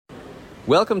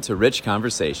Welcome to Rich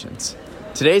Conversations.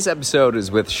 Today's episode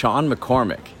is with Shawn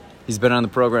McCormick. He's been on the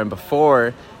program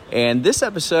before, and this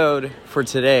episode for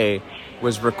today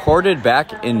was recorded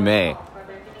back in May.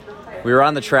 We were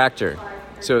on the tractor,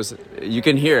 so you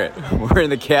can hear it. We're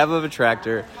in the cab of a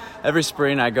tractor. Every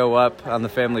spring I go up on the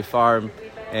family farm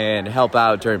and help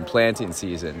out during planting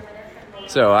season.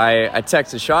 So I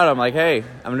texted Shawn, I'm like, hey,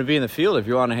 I'm going to be in the field if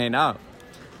you want to hang out.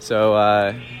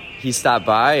 So he stopped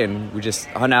by and we just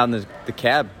hung out in the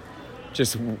cab,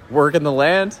 just working the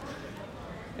land.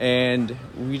 And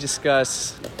we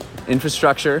discuss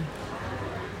infrastructure,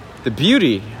 the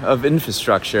beauty of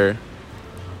infrastructure,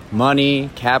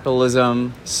 money,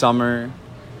 capitalism, summer.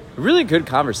 A really good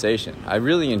conversation. I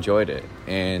really enjoyed it.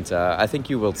 And I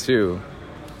think you will too.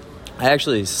 I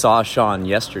actually saw Shawn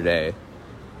yesterday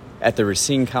at the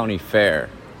Racine County Fair.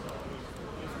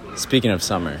 Speaking of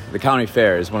summer, the county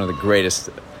fair is one of the greatest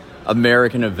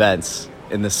American events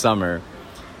in the summer.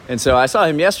 And so I saw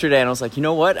him yesterday and I was like, you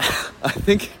know what? I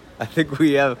think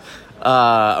we have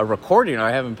a recording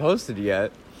I haven't posted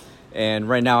yet. And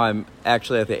right now I'm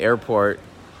actually at the airport,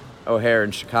 O'Hare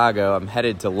in Chicago. I'm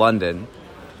headed to London.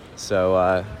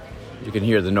 So you can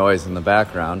hear the noise in the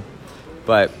background.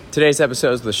 But today's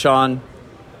episode is with Shawn.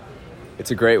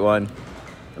 It's a great one.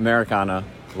 Americana.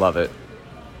 Love it.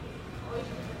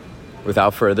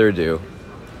 Without further ado,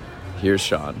 here's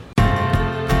Shawn.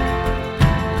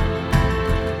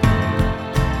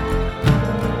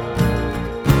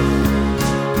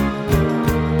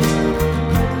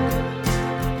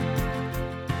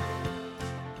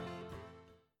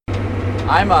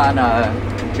 I'm on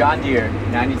a John Deere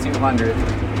 9200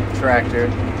 tractor,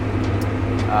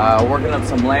 working up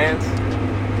some land.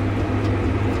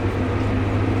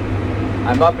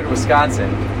 I'm up in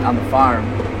Wisconsin on the farm,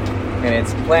 and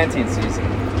it's planting season.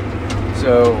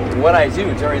 So what I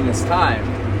do during this time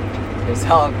is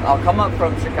I'll come up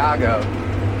from Chicago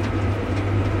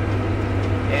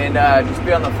and just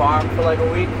be on the farm for like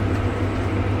a week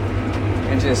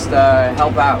and just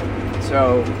help out.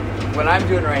 So what I'm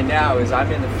doing right now is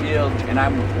I'm in the field and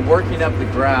I'm working up the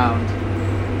ground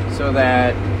so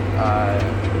that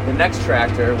the next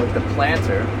tractor with the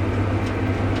planter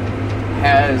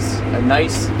has a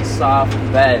nice soft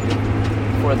bed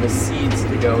for the seeds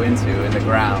to go into in the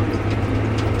ground.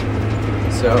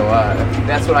 So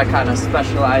that's what I kind of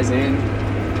specialize in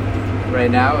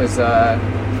right now, is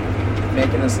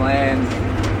making this land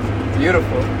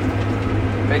beautiful,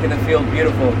 making the field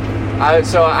beautiful.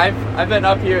 So I've been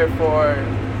up here for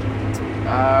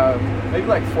maybe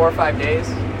like 4 or 5 days,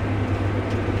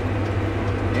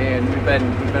 and we've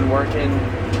been working.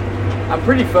 I'm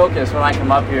pretty focused when I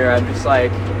come up here. I'm just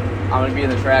like, I'm gonna be in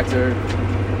the tractor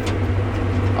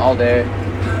all day,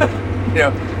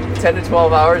 10 to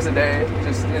 12 hours a day,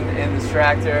 just in this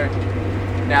tractor.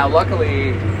 Now,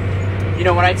 luckily,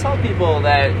 when I tell people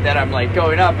that I'm like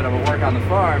going up and I'm gonna work on the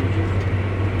farm,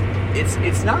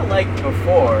 it's not like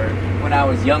before when I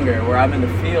was younger, where I'm in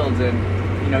the fields and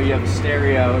you have a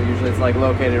stereo. Usually it's like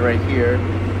located right here,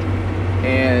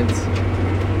 and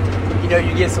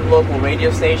you get some local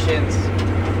radio stations,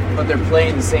 but they're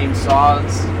playing the same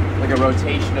songs, like a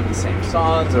rotation of the same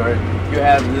songs. Or you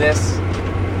have this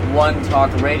one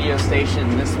talk radio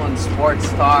station, this one sports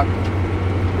talk,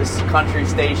 this country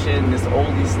station, this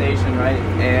oldie station, right?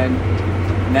 And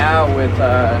now with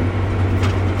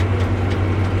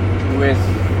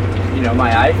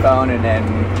my iPhone and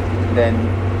then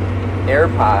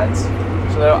AirPods,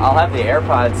 so I'll have the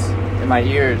AirPods in my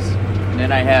ears, and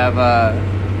then I have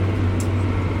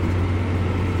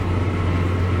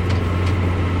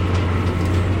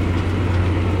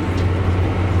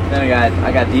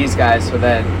I got these guys so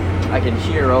that I can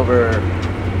hear over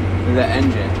the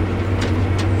engine.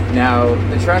 Now,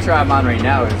 the tractor I'm on right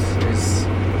now is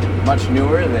much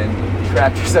newer than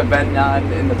tractors I've been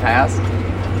on in the past.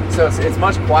 So it's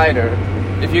much quieter,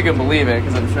 if you can believe it,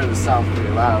 because I'm sure this sounds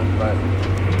pretty loud. But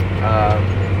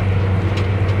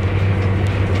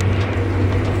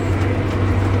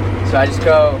so I just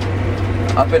go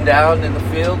up and down in the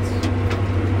fields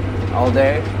all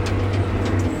day.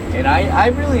 And I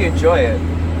really enjoy it.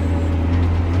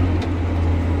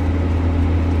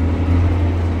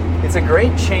 It's a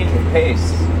great change of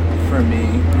pace for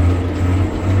me.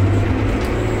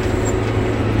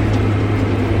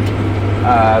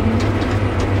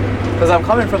 Because I'm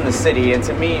coming from the city, and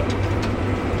to me,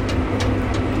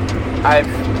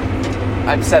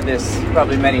 I've said this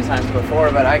probably many times before,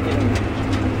 but I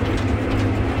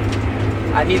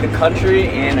need the country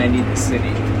and I need the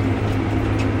city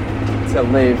to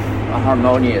live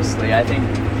harmoniously. I think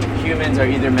humans are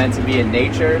either meant to be in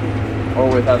nature or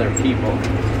with other people.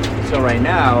 So right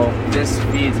now, this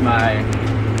feeds my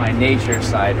nature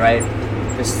side, right?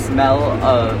 The smell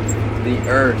of the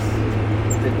earth,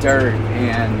 the dirt,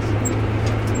 and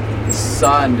the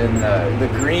sun, and the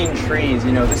green trees.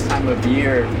 You know, this time of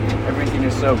year, everything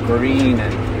is so green,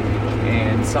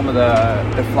 and some of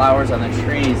the flowers on the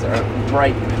trees are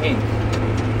bright pink.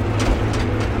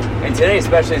 And today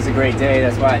especially is a great day.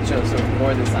 That's why I chose to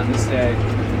record this on this day.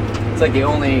 It's like the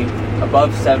only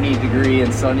above 70 degree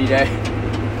and sunny day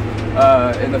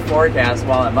in the forecast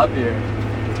while I'm up here.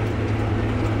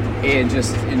 And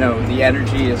just, you know, the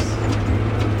energy is,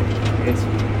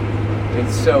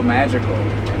 it's so magical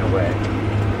in a way.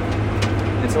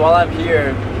 And so while I'm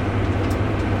here,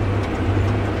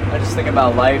 I just think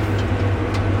about life,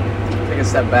 take a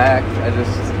step back. I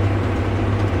just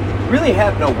really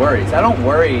have no worries. I don't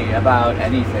worry about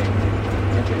anything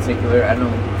in particular. I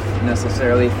don't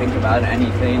necessarily think about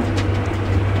anything.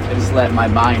 I just let my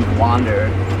mind wander.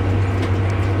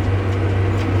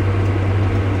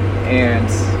 And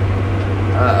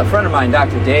a friend of mine,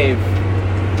 Dr. Dave,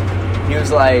 he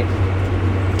was like,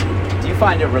 do you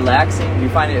find it relaxing? Do you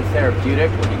find it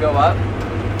therapeutic when you go up?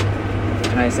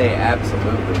 And I say,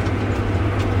 absolutely.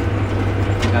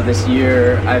 Now this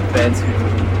year, I've been to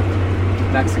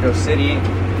Mexico City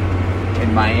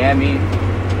and Miami.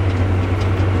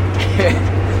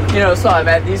 You know, so I'm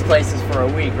at these places for a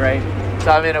week, right?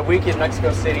 So I'm in a week in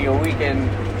Mexico City, a week in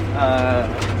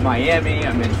Miami,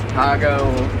 I'm in Chicago,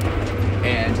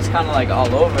 and just kind of like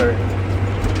all over.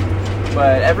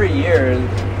 But every year,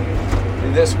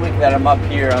 this week that I'm up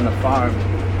here on the farm,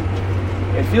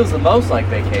 it feels the most like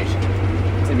vacation,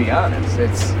 to be honest.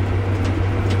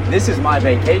 This is my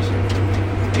vacation.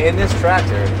 In this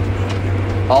tractor,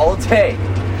 all day,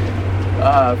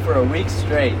 for a week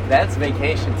straight. That's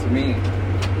vacation to me.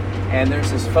 And there's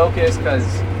this focus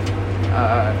because,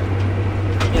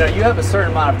 you know, you have a certain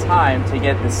amount of time to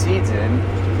get the seeds in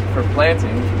for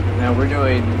planting. Now we're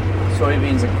doing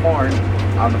soybeans and corn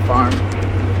on the farm,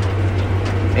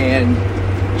 and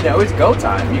you know, it's go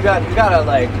time. You gotta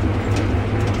like,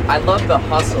 I love the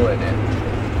hustle in it.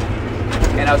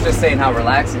 And I was just saying how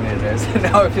relaxing it is.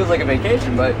 Now it feels like a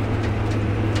vacation, but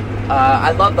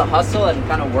I love the hustle and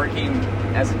kind of working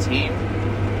as a team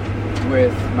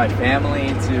with my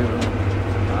family to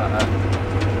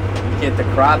get the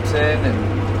crops in,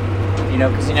 and you know,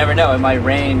 because you never know, it might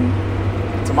rain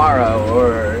tomorrow,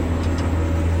 or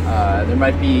there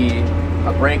might be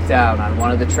a breakdown on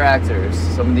one of the tractors,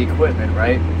 some of the equipment,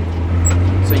 right?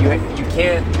 So you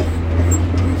can't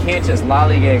just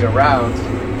lollygag around,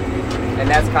 and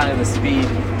that's kind of the speed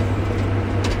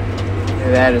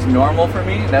that is normal for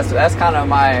me. That's kind of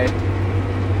my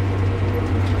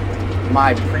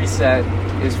preset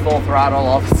is full throttle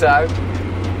all the time.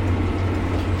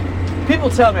 People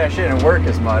tell me I shouldn't work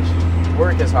as much,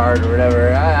 work as hard or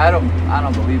whatever. I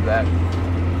don't believe that.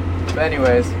 But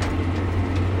anyways,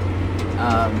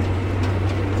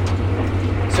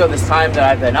 so this time that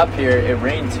I've been up here, it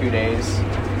rained 2 days,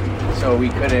 so we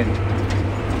couldn't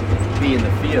be in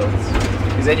the fields,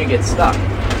 because then you get stuck,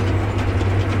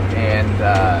 and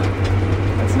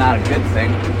that's not a good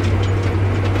thing.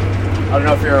 I don't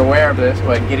know if you're aware of this,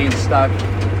 but getting the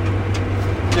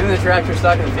tractor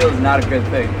stuck in the field is not a good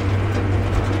thing.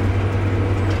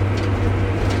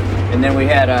 And then we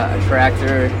had a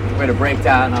tractor, we had a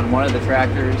breakdown on one of the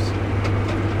tractors.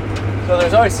 So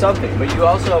there's always something, but you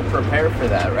also prepare for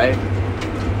that, right?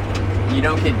 You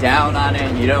don't get down on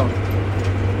it, you don't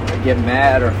get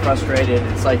mad or frustrated.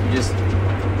 It's like you just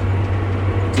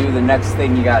do the next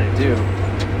thing you gotta do.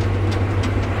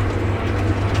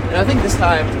 And I think this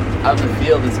time out in the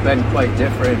field it's been quite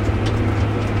different.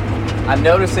 I'm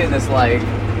noticing this, like,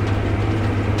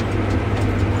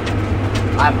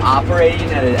 I'm operating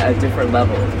at a different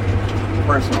level,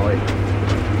 personally.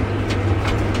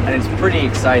 And it's pretty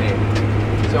exciting.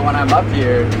 So when I'm up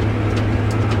here,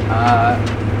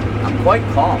 I'm quite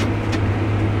calm.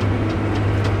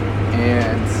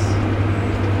 And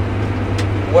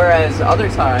whereas other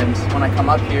times when I come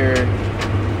up here,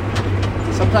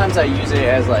 sometimes I use it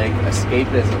as like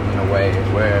escapism in a way,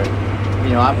 where,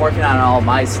 you know, I'm working on all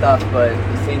my stuff, but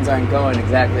things aren't going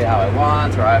exactly how I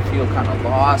want, or I feel kind of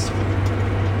lost.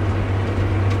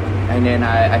 And then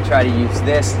I try to use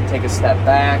this to take a step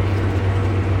back.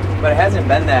 But it hasn't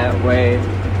been that way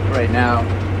right now.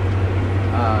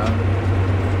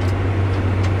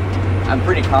 I'm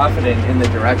pretty confident in the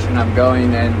direction I'm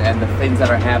going and the things that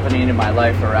are happening in my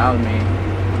life around me.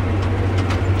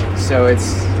 So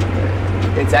it's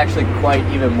actually quite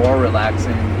even more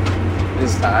relaxing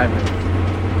this time.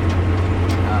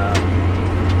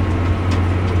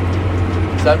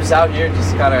 So I'm just out here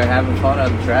just kind of having fun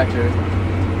on the tractor.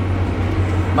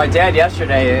 My dad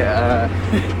yesterday,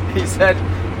 he said,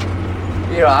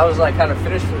 I was like kind of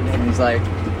finished with him. He's like,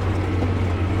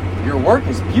 your work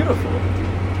is beautiful.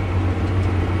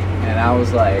 And I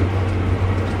was like,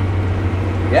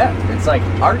 yeah, it's like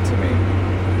art to me.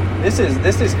 This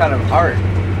is kind of art,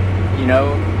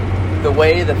 the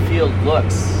way the field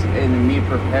looks and me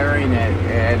preparing it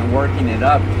and working it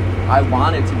up. I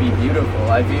want it to be beautiful.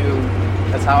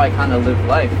 That's how I kind of live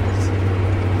life.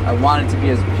 I want it to be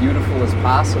as beautiful as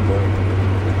possible.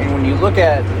 And when you look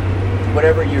at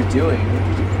whatever you're doing,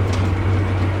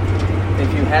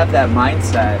 if you have that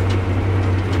mindset,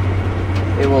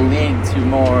 it will lead to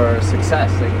more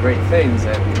success and great things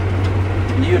and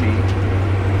beauty.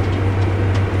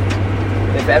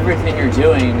 If everything you're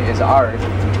doing is art,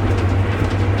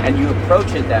 and you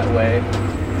approach it that way,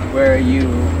 where you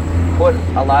put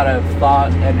a lot of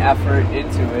thought and effort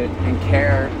into it and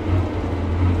care,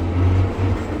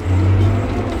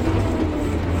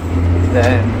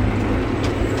 then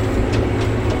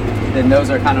those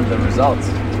are kind of the results.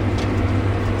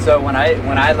 So when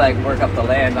I like work up the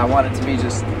land, I want it to be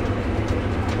just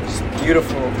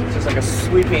beautiful, just like a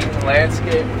sweeping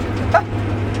landscape.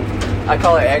 I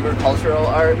call it agricultural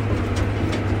art.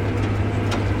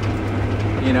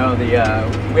 We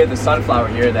have the sunflower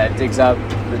here that digs up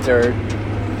the dirt,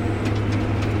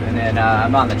 and then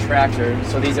I'm on the tractor.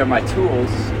 So these are my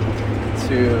tools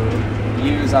to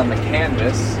use on the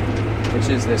canvas, which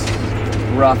is this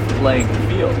rough blank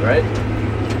field, right?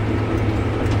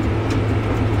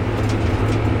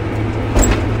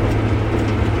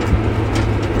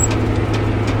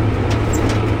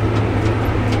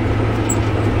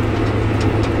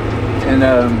 And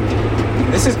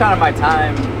this is kind of my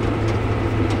time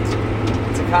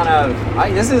to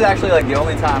this is actually like the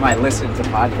only time I listen to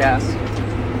podcasts.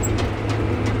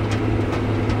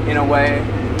 In a way,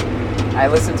 I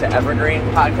listen to evergreen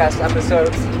podcast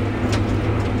episodes.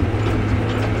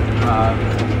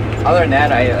 Other than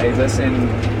that, I listen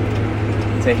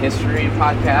to history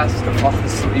podcasts to fall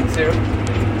asleep to.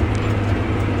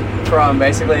 From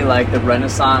basically like the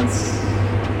Renaissance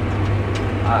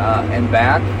and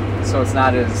back. So it's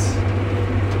not as,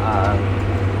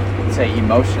 say,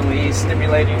 emotionally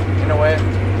stimulating in a way.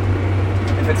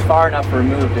 If it's far enough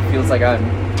removed, it feels like I'm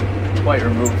quite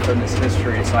removed from this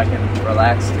history, so I can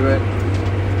relax to it.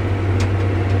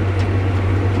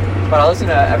 But I listen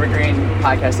to evergreen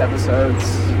podcast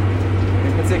episodes,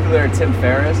 in particular Tim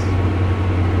Ferriss.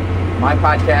 My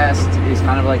podcast is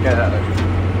kind of like a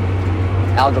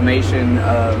amalgamation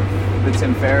of the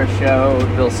Tim Ferriss Show,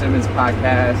 Bill Simmons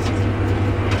podcast,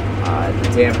 the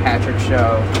Dan Patrick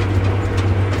Show.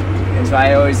 And so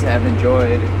I always have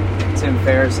enjoyed Tim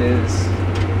Ferriss's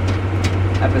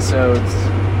episodes.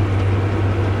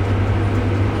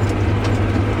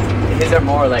 His are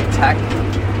more like tech,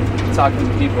 talking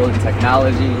to people in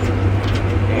technology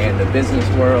and the business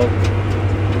world.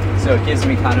 So it gives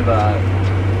me kind of a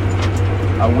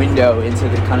window into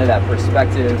the kind of that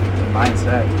perspective and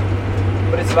mindset.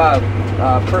 But it's about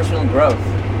personal growth.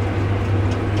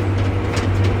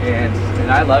 And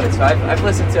I love it. So I've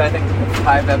listened to, I think,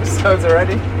 5 episodes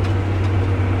already.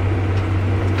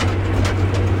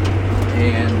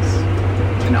 And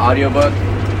an audiobook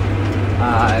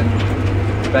on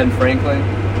Ben Franklin.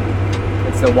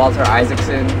 It's the Walter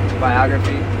Isaacson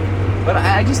biography. But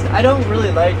I don't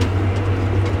really like...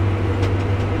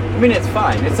 I mean, it's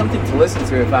fine. It's something to listen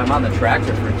to if I'm on the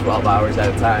tractor for 12 hours at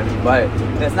a time. But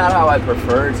that's not how I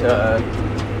prefer to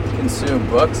consume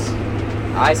books.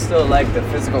 I still like the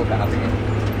physical copy,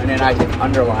 and then I can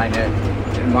underline it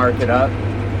and mark it up.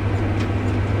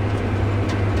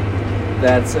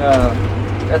 That's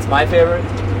my favorite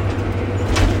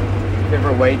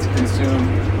way to consume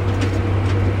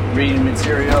reading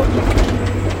material.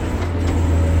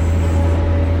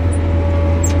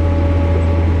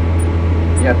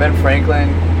 Yeah, Ben Franklin,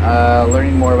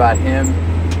 learning more about him.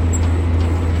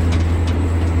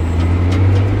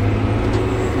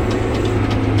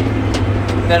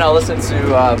 Then I'll listen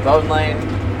to Bone Lane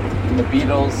and the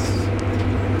Beatles,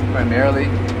 primarily.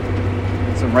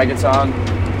 Some reggaeton,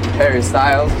 Harry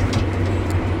Styles.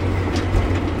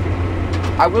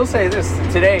 I will say this,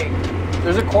 today,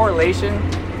 there's a correlation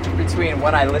between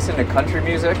when I listen to country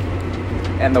music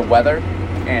and the weather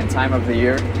and time of the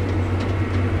year.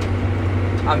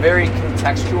 I'm very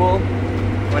contextual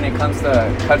when it comes to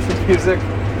country music.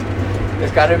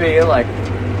 It's got to be like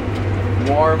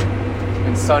warm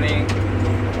and sunny,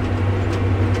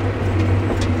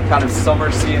 kind of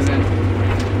summer season.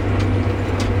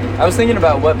 I was thinking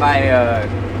about what my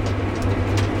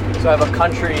so I have a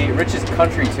Rich's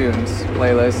Country Tunes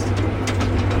playlist,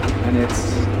 and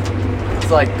it's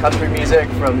like country music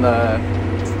from the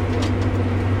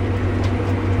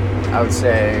I would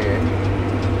say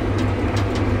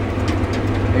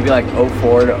maybe like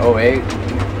 04 to 08.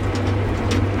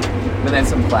 But then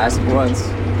some classic ones.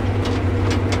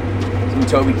 Some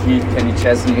Toby Keith, Kenny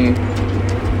Chesney.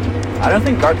 I don't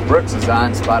think Garth Brooks is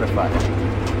on Spotify.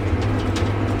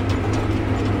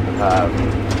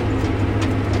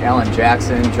 Alan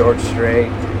Jackson, George Strait.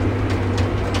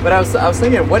 But I was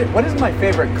thinking, what is my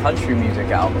favorite country music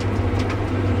album?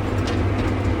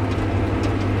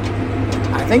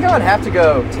 I think I would have to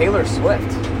go Taylor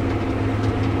Swift.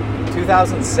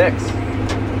 2006.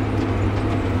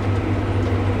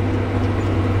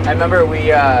 I remember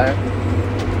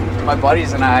my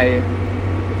buddies and I,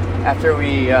 after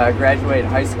we graduated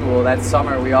high school that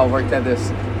summer, we all worked at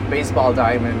this baseball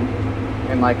diamond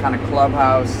in like kind of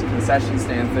clubhouse concession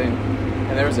stand thing,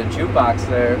 and there was a jukebox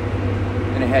there,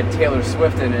 and it had Taylor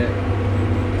Swift in it,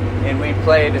 and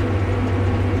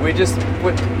we just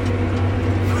put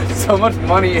so much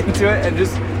money into it and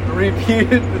just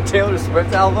repeated the Taylor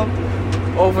Swift album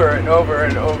over and over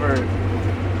and over.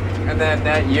 And then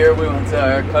that year we went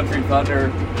to Country Thunder,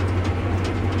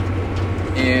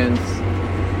 and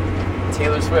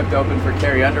Taylor Swift opened for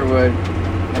Carrie Underwood,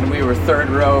 and we were third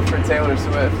row for Taylor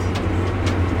Swift.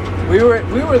 We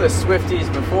were the Swifties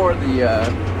before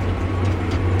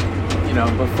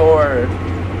before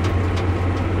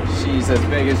she's as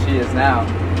big as she is now.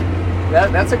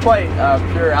 That's a quite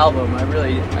pure album. I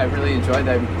really enjoyed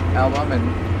that album,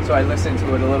 and so I listened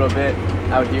to it a little bit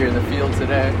out here in the field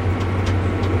today.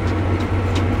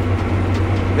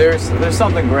 There's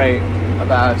something great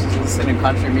about just listening to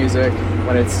country music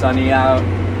when it's sunny out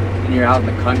and you're out in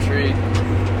the country.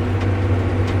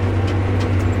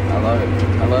 I love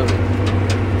it.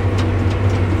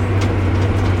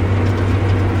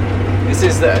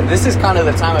 This is kind of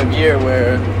the time of year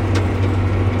where,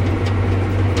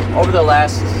 over the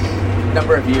last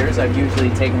number of years, I've usually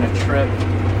taken a trip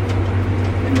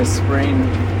in the spring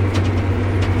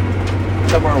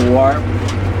somewhere warm.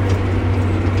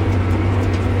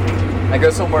 I go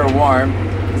somewhere warm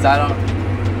because I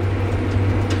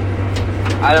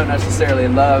don't necessarily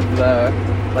love the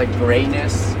like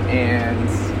grayness and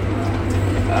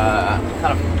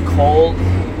kind of cold,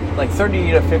 like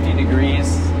 30 to 50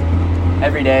 degrees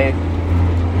every day,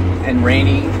 and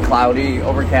rainy, cloudy,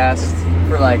 overcast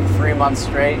for like 3 months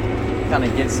straight. Kind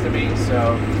of gets to me,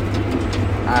 so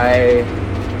I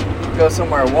go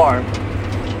somewhere warm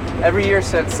every year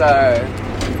since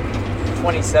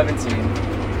 2017.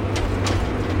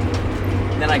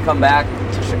 Then I come back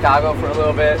to Chicago for a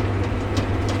little bit,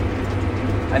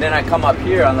 and then I come up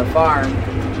here on the farm,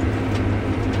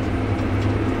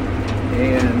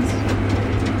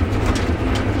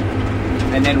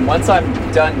 and then once I'm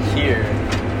done here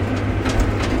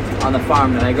on the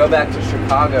farm and I go back to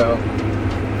Chicago,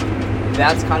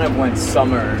 that's kind of when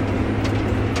summer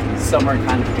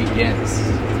kind of begins,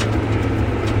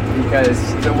 because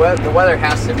the weather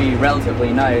has to be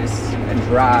relatively nice and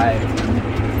dry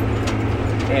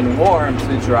and warm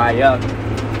to dry up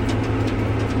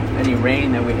any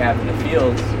rain that we have in the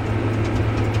fields.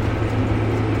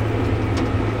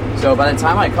 So by the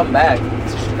time I come back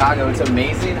to Chicago, it's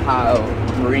amazing how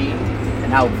green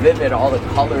and how vivid all the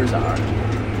colors are.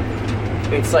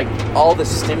 It's like all the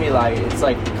stimuli. It's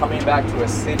like coming back to a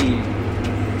city.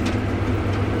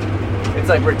 It's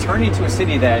like returning to a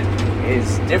city that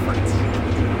is different.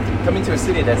 Coming to a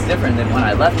city that's different than when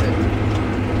I left it.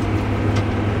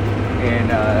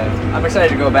 And I'm excited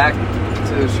to go back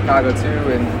to Chicago too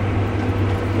and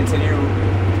continue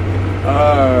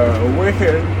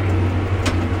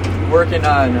working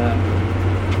on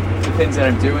the things that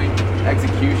I'm doing,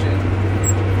 execution.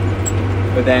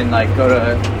 But then like go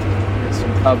to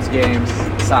some Cubs games,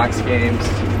 Sox games,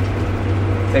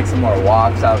 take some more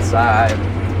walks outside.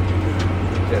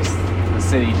 Just the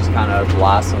city just kind of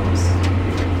blossoms,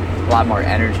 a lot more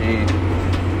energy.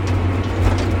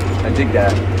 I dig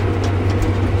that.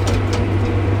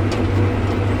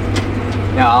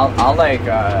 Now I'll like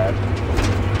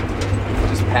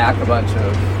just pack a bunch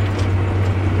of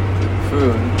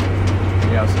food,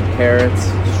 some carrots,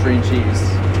 string cheese,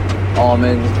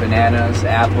 almonds, bananas,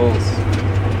 apples.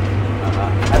 I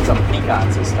had some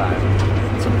pecans this time,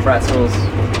 some pretzels.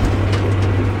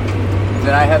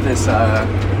 Then I have this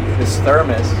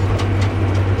thermos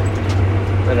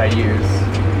that I use.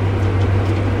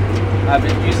 I've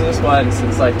been using this one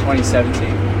since like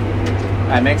 2017.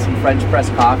 I make some French press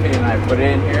coffee and I put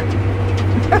it in here.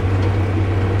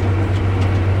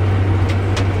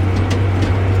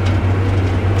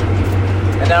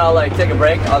 And then I'll like take a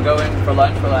break. I'll go in for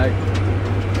lunch for like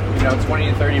 20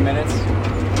 to 30 minutes.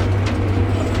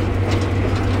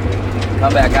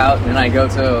 Come back out and I go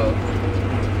to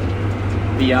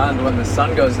beyond when the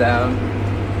sun goes down.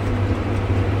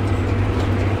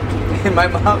 And my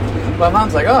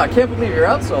mom's like, "Oh, I can't believe you're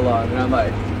out so long." And I'm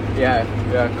like, yeah,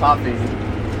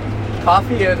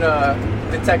 coffee and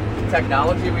the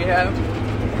technology we have.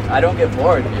 I don't get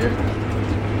bored here.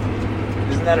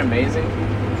 Isn't that amazing?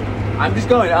 I'm just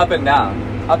going up and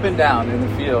down in the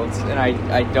fields, and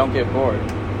I don't get bored.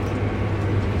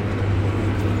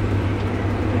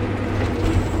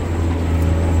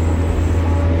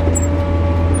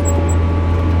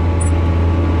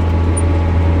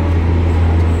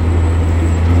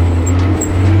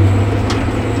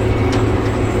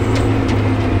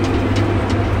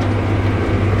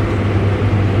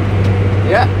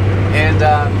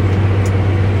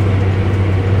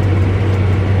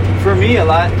 For me, a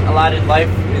lot in life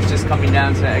is just coming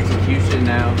down to execution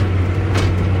now.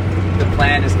 The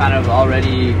plan is kind of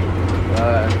already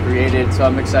created, so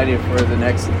I'm excited for the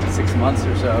next 6 months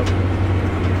or so,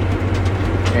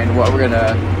 and what we're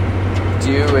gonna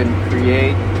do and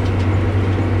create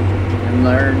and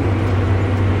learn.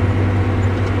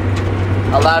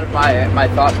 A lot of my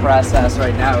thought process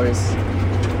right now is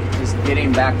just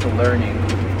getting back to learning,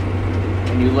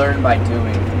 and you learn by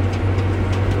doing.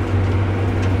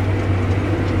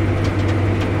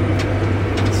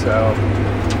 So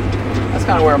that's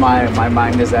kind of where my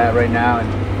mind is at right now,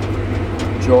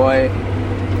 and joy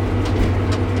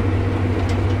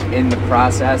in the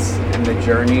process and the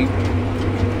journey.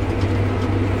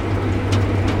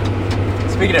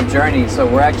 Speaking of journey, so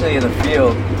we're actually in the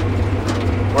field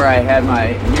where I had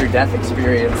my near-death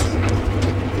experience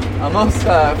almost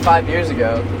 5 years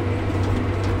ago.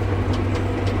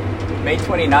 May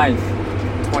 29th,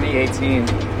 2018,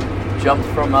 jumped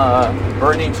from a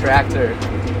burning tractor.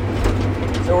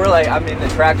 So I'm in the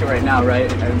tractor right now, right?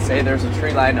 And say there's a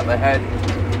tree line up ahead.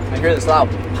 I hear this loud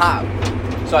pop.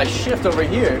 So I shift over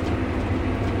here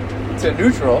to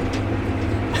neutral.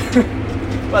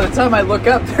 By the time I look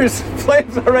up, there's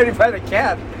flames already by the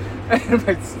cab. And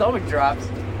my stomach drops.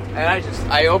 And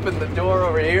I open the door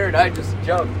over here and I just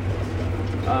jump.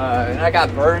 And I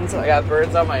got burns. I got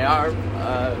burns on my arm.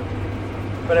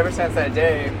 But ever since that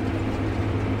day,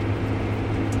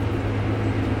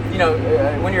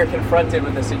 when you're confronted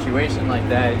with a situation like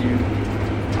that, you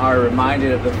are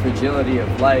reminded of the fragility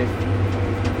of life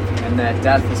and that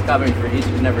death is coming for each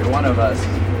and every one of us.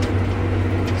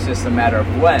 It's just a matter of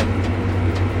when.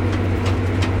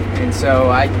 And so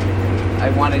I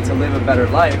wanted to live a better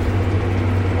life.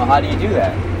 Well, how do you do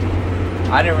that?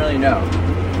 I didn't really know.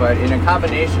 But in a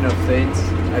combination of things,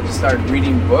 I just started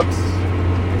reading books.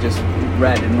 I just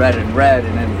read, and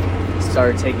then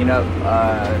started taking up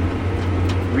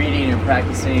reading and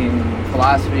practicing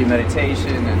philosophy,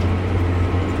 meditation, and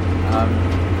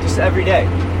just every day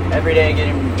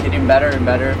getting better and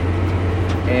better.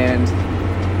 And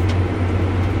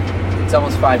it's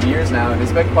almost 5 years now, and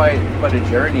it's been quite a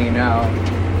journey now.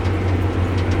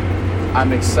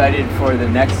 I'm excited for the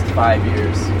next 5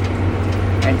 years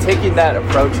and taking that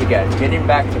approach again, getting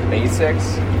back to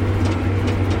basics.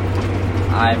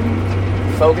 I'm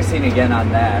focusing again on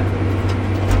that.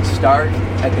 Start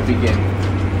at the beginning.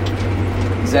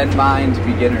 Zen mind,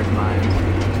 beginner's mind.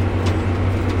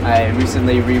 I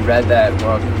recently reread that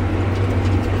book.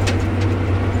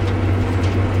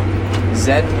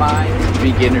 Zen mind,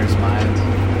 beginner's mind.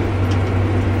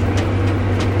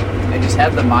 And just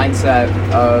have the mindset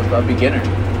of a beginner.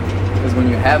 Because when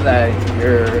you have that,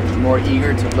 you're more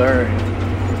eager to learn.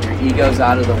 Your ego's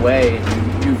out of the way.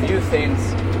 You view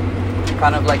things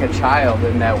kind of like a child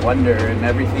in that wonder, and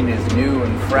everything is new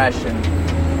and fresh, and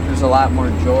there's a lot more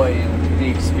joy in the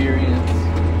experience.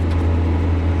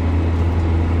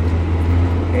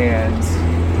 And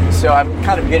so I'm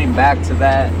kind of getting back to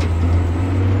that,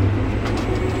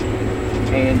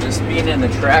 and just being in the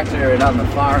tractor and on the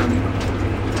farm,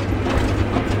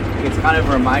 it's kind of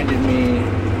reminded me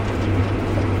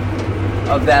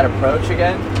of that approach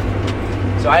again.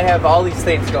 So I have all these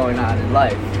things going on in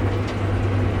life,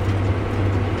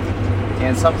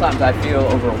 and sometimes I feel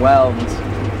overwhelmed.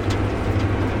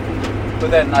 But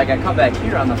then, I come back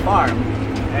here on the farm,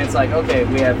 and it's like, okay,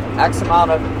 we have X amount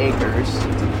of acres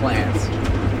to plant.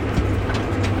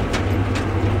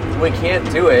 We can't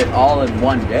do it all in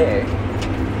one day.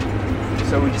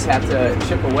 So we just have to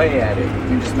chip away at it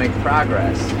and just make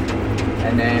progress.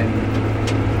 And then,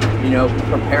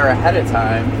 prepare ahead of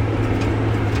time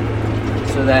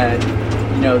so that,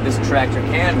 this tractor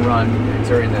can run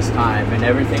during this time and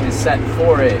everything is set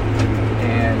for it.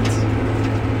 And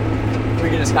we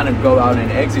can just kind of go out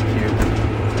and execute.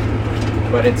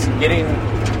 But it's getting,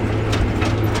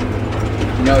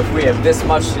 if we have this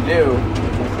much to do,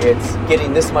 it's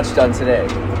getting this much done today,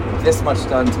 this much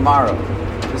done tomorrow,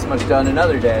 this much done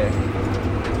another day.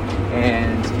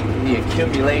 And the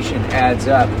accumulation adds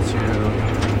up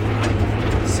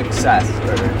to success,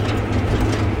 or,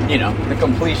 the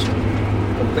completion,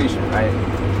 right?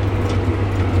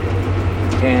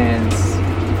 And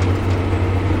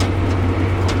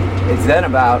it's then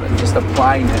about just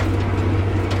applying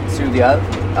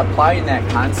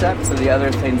that concept to the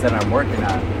other things that I'm working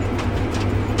on.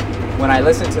 When I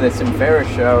listen to the Tim Ferriss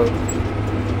show,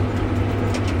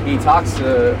 he talks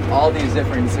to all these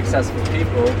different successful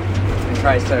people and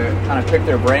tries to kind of pick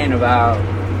their brain about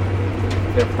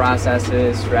their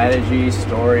processes, strategies,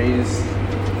 stories.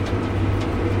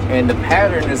 And the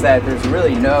pattern is that there's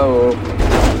really no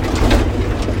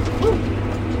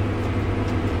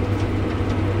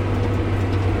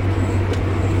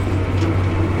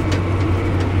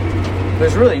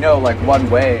like one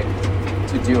way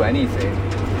to do anything.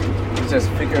 It's just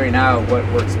figuring out what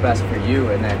works best for you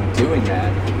and then doing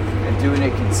that and doing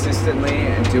it consistently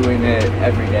and doing it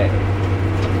every day.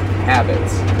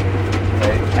 Habits,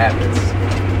 right? Habits.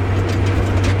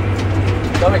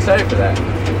 So I'm excited for that.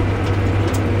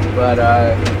 But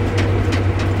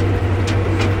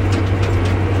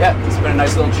it's been a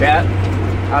nice little chat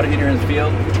out here in the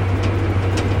field.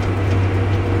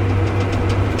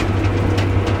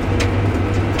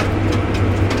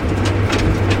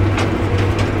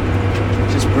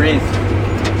 Breathe,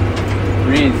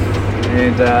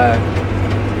 and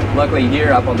luckily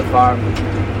here up on the farm,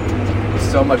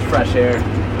 there's so much fresh air.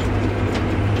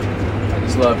 I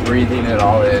just love breathing it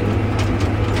all in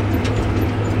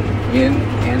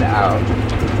and out,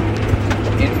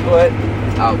 input,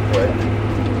 output.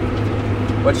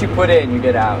 What you put in, you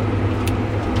get out.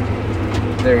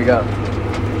 There you go.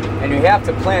 And you have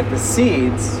to plant the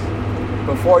seeds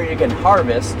before you can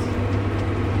harvest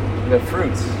the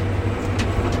fruits.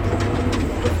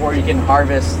 Before you can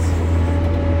harvest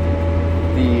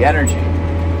the energy,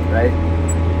 right?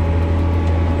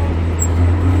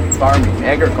 Farming,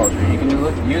 agriculture, you can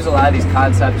use a lot of these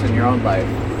concepts in your own life.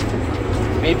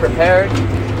 Be prepared,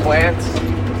 plant,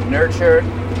 nurture,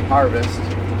 harvest.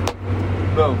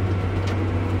 Boom.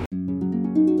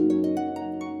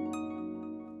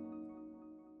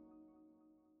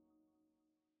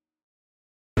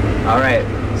 All right,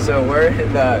 so we're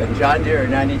in the John Deere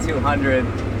 9200.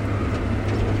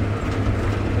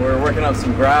 We're working up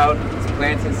some ground. It's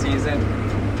planting season.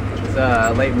 It's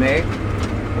late May,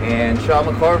 and Shawn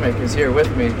McCormick is here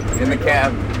with me in the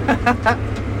cab.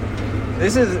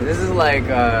 This is like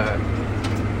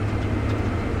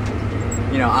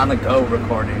on the go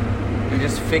recording. We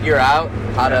just figure out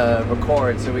how to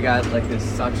record. So we got like this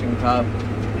suction cup.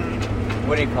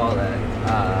 What do you call that?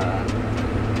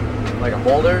 Like a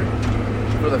holder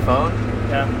for the phone.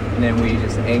 Yeah. And then we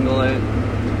just angle it.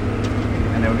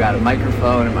 And then we got a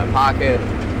microphone in my pocket.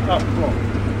 Oh, cool.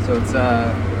 So it's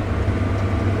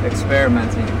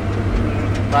experimenting.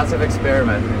 Lots of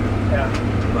experimenting. Yeah.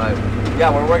 But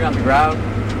yeah, we're working on the ground.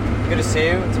 Good to see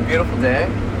you. It's a beautiful day.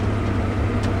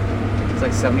 It's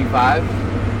like 75.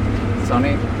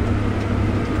 Sunny.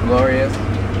 Glorious.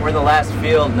 We're in the last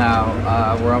field now.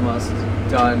 We're almost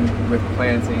done with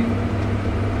planting.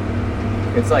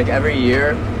 It's like every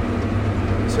year.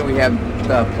 So we have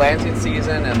the planting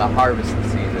season and the harvesting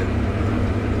season.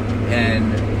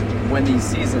 And when these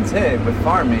seasons hit with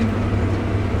farming,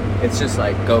 it's just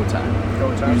like go time.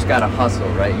 Go time. You just gotta hustle,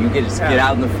 right? You get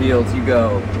out in the fields, you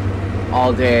go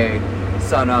all day,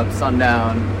 sun up, sun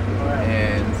down,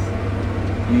 and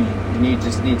you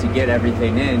just need to get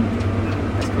everything in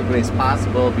as quickly as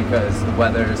possible because the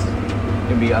weather's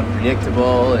can be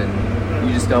unpredictable and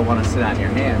you just don't want to sit on your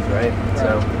hands, right?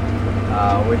 So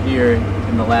we're here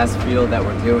in the last field that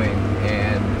we're doing,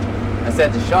 and I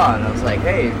said to Shawn, I was like,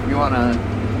 hey, if you want to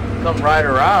come ride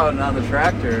around on the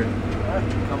tractor,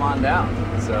 come on down.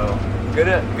 So good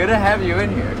to have you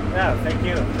in here. Yeah, thank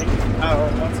you.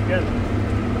 Once again.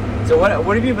 So what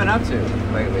have you been up to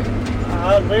lately?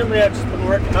 Lately I've just been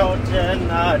working out in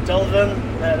Delavan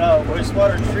at a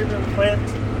wastewater treatment plant.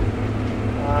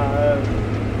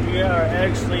 We are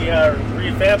actually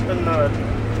revamping the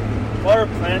water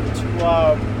plant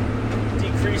to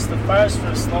decrease the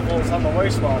phosphorus levels on the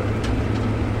wastewater.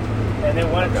 And they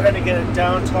want to try to get it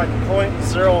down to like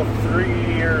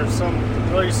 0.03 or some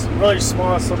really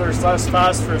small, so there's less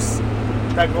phosphorus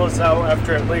that goes out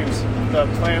after it leaves the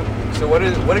plant. So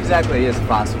what exactly is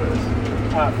phosphorus?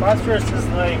 Phosphorus is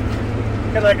like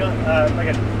kind of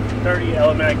like a dirty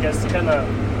element, I guess, kind of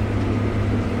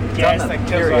gas that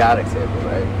kills periodic table,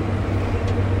 right?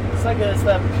 It's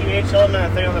that pH element I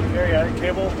think on the periodic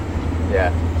table.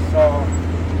 Yeah. So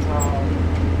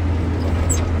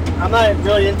I'm not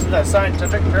really into the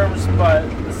scientific terms, but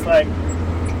it's like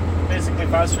basically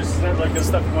phosphorus is not like the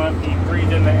stuff you want to be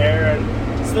breathed in the air, and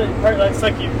it's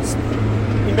like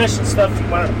emission stuff you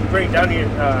want to bring down your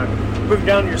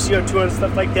CO2 and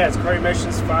stuff like that. It's car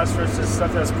emissions, phosphorus is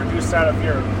stuff that's produced out of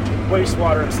your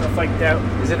wastewater and stuff like that.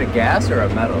 Is it a gas or a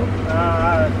metal?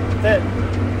 I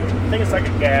think it's like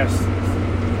a gas,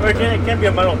 or it can be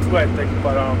a metal too, I think.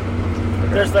 But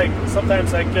there's like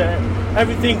sometimes like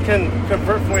everything can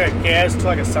convert from like a gas to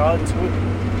like a solid too,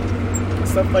 and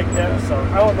stuff like that. So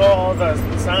I don't know all the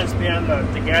science behind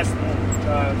the gas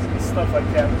and stuff like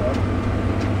that though.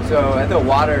 So at the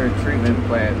water treatment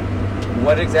plant,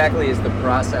 what exactly is the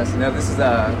process? Now this is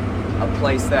a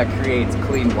place that creates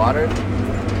clean water?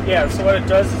 Yeah, so what it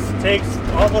does is it takes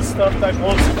all the stuff that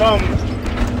goes from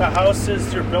the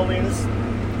houses, your buildings,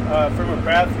 from your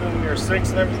bathroom, your sinks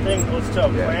and everything, goes to a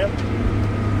plant.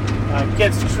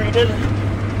 Gets treated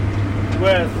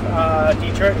with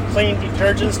clean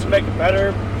detergents to make it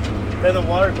better. Then the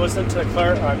water goes into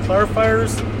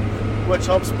clarifiers, which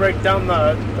helps break down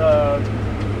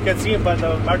gets eaten by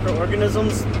the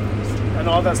microorganisms, and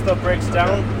all that stuff breaks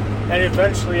down, and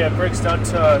eventually it breaks down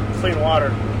to clean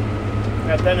water.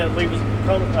 And then it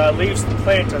leaves the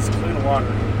plant as clean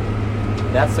water.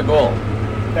 That's the goal.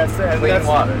 Clean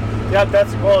water. Yeah,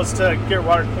 that's the goal, is to get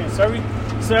water clean.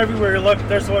 So everywhere you look,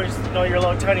 there's always your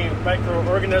little tiny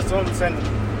microorganisms and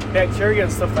bacteria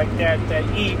and stuff like that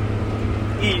eat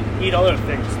other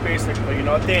things. Basically,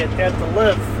 they have to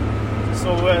live.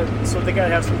 So they gotta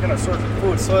have some kind of source of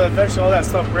food. So eventually all that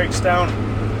stuff breaks down,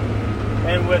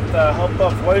 and with the help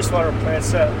of wastewater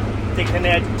plants, they can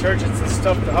add detergents and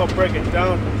stuff to help break it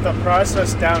down, the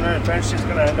process down, and eventually it's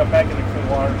gonna end up back in the clean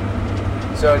water.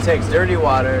 So it takes dirty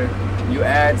water, you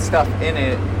add stuff in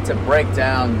it to break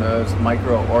down those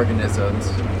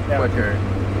microorganisms quicker,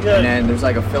 and then there's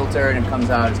like a filter and it comes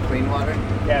out as clean water?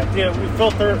 Yeah, we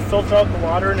filter out the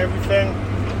water and everything,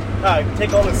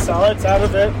 take all the solids out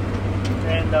of it,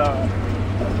 and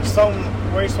some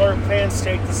wastewater plants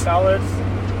take the solids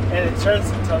and it turns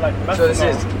into like methanol.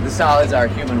 So the solids are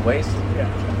human waste? Yeah.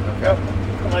 Okay.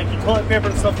 Yep. Like your toilet paper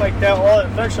and stuff like that,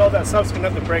 eventually all that stuff's going to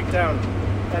have to break down.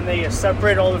 And they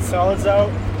separate all the solids out,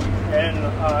 and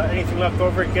anything left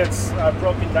over gets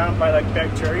broken down by like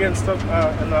bacteria and stuff,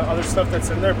 and the other stuff that's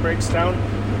in there breaks down,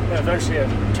 and eventually it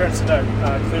turns into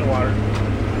clean water.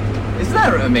 Isn't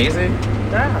that amazing?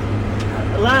 Yeah.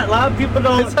 A lot of people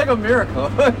don't... It's like a miracle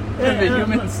in the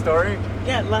human story.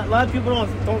 Yeah, a lot of people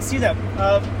don't see that.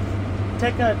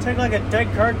 Take like a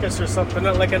dead carcass or something,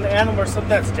 like an animal or something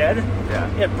that's dead.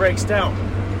 Yeah. It breaks down.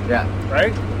 Yeah.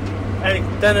 Right? And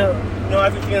then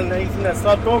anything that's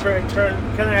left over, it kind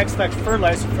of acts like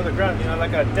fertilizer for the ground.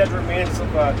 Like a dead remains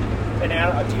of a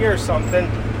deer or something.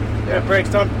 Yeah. It breaks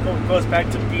down, goes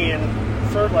back to being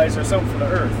fertilizer or something for the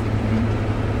earth.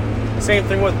 Mm-hmm. Same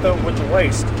thing with the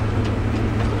waste.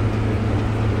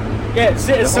 Yeah,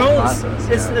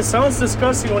 it sounds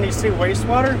disgusting when you say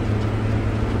wastewater,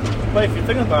 but if you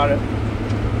think about it,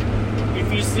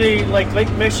 if you see like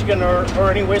Lake Michigan or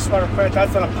any wastewater plant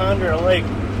that's on a pond or a lake,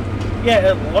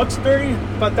 yeah, it looks dirty,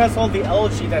 but that's all the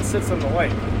algae that sits in the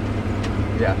lake.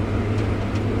 Yeah.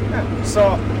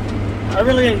 So I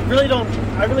really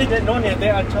didn't know any of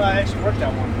that until I actually worked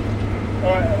at one.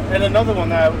 And another one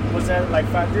that I was at like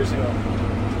 5 years ago.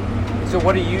 So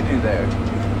what do you do there?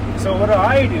 So what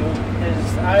I do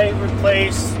is I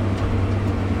replace,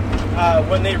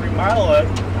 when they remodel it,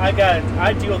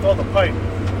 I deal with all the pipe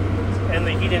and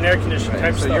the heat and air conditioning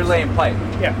type stuff. So you're laying pipe?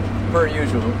 Yeah. Per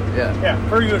usual, yeah. Yeah,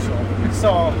 per usual.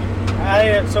 So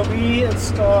we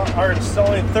are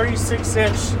installing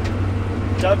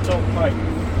 36-inch ductile pipe.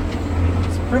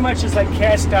 It's pretty much just like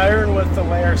cast iron with a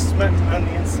layer of cement on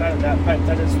the inside of that pipe.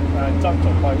 That is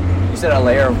ductile pipe. You said a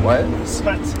layer of what?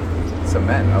 Cement.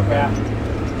 Cement, okay. Yeah.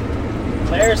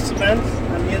 Layer of cement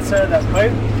on the inside of that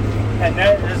pipe, and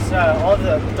that is all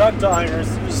the ductile iron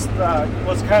is used,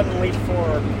 was commonly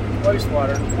for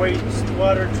wastewater,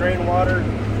 drain water,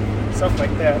 stuff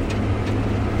like that.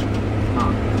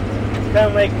 Kind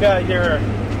of like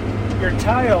your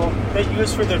tile that you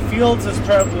use for the fields is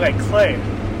probably like clay,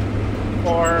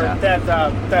 or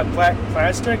that black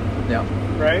plastic. Yeah.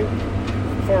 Right.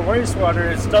 For wastewater,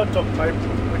 it's ductile pipe,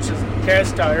 which is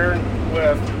cast iron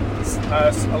with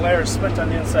a layer of cement on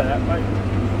the inside of that pipe.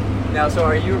 Now, so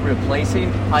are you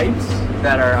replacing pipes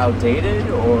that are outdated,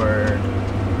 or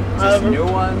just new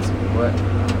ones? What?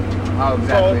 How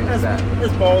exactly is that?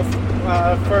 It's both.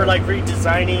 For like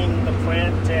redesigning the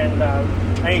plant and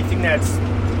anything that's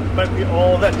might be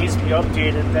old that needs to be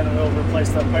updated, then we'll replace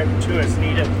that pipe too as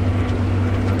needed.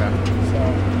 Okay. So,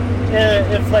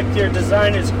 if like your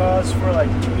design is cause for like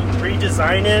to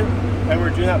redesign it, and we're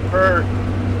doing that per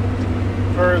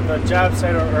per the job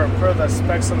site or per the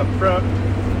specs on the front.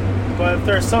 But if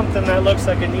there's something that looks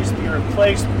like it needs to be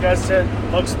replaced because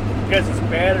it's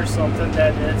bad or something,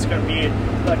 then it's going to be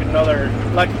like another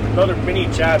mini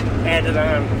job added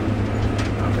on.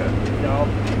 Okay. You know,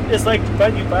 it's like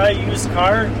when you buy a used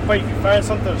car, but if you find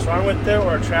something that's wrong with it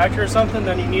or a tractor or something,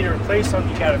 then you need to replace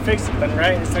something. You got to fix it, then,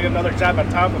 right? It's like another job on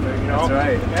top of it. You know. That's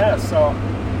right. Yeah. So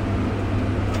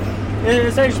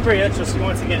it's actually pretty interesting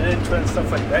once you get into it and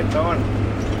stuff like that going.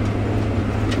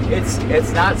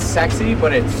 It's not sexy,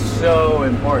 but it's so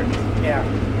important. Yeah.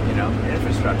 You know,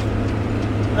 infrastructure.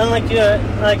 And like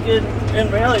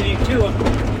in reality too,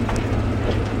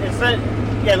 it's not.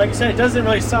 Yeah, like I said, it doesn't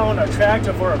really sound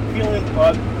attractive or appealing,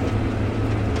 but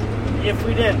if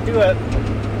we didn't do it,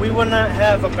 we would not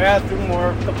have a bathroom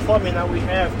or the plumbing that we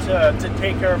have to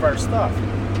take care of our stuff.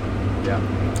 Yeah.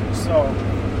 So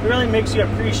it really makes you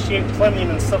appreciate plumbing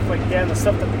and stuff like that and the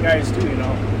stuff that the guys do, you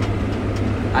know.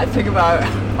 I think about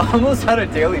almost on a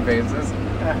daily basis.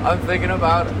 I'm thinking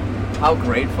about how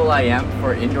grateful I am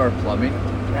for indoor plumbing.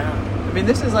 Yeah. I mean,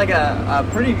 this is like a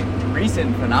pretty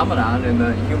recent phenomenon in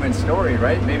the human story,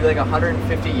 right? Maybe like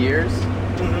 150 years.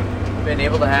 Mm-hmm. Been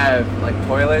able to have like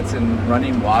toilets and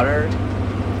running water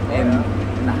in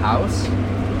the house.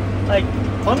 Like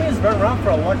plumbing has been around for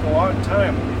a long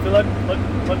time. If you look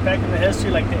back in the history,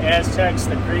 like the Aztecs,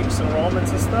 the Greeks, and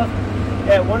Romans and stuff,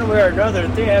 at one way or another,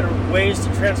 they had ways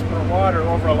to transport water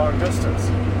over a long distance.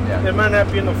 Yeah. It might not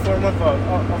be in the form of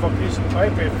a piece of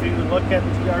pipe. If you look at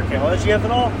the archaeology of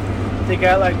it all, they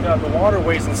got like the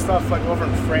waterways and stuff like over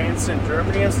in France and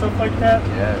Germany and stuff like that.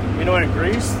 Yeah. You know, in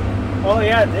Greece. Oh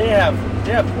yeah, they have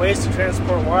ways to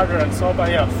transport water, and it's all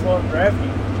by flow of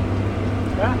gravity.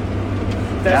 Yeah.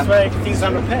 That's why everything's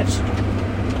on the pitch.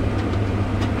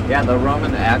 Yeah, the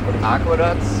Roman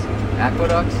aqueducts.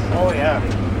 Oh yeah.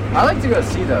 I like to go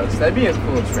see those. That'd be a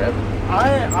cool trip.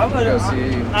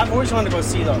 I've always wanted to go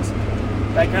see those.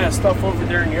 That kind of stuff over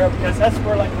there in Europe, because that's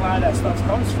where like a lot of that stuff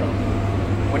comes from.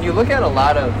 When you look at a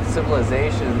lot of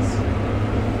civilizations,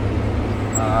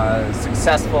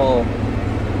 successful,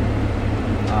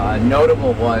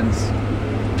 notable ones,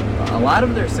 a lot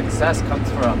of their success comes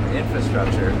from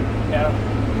infrastructure. Yeah.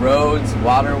 Roads,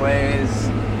 waterways,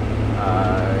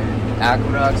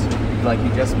 aqueducts, like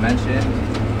you just mentioned.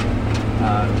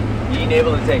 Being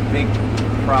able to take big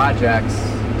projects,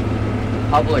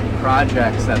 public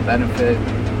projects that benefit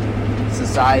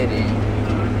society,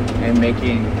 and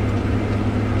making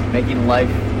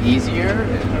life easier.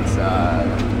 It's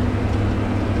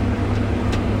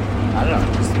I don't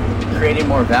know, just creating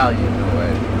more value in a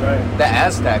way. Right. The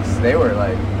Aztecs, they were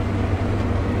like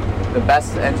the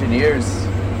best engineers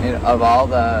of all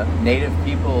the native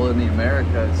people in the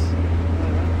Americas.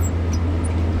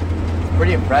 It's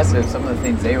pretty impressive, some of the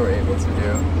things they were able to do.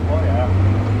 Oh yeah.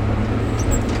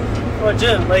 Well,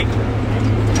 Jim, like,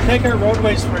 take our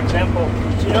roadways for example.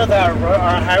 Do you know that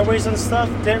our highways and stuff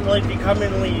didn't really become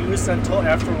commonly used until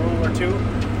after World War II?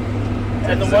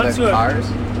 And the ones who cars?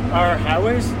 Our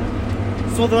highways.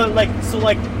 So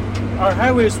our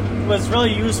highways was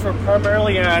really used for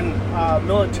primarily on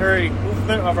military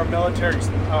movement of our military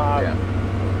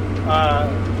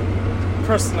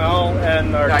personnel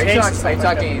and our tanks. Are you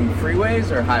talking freeways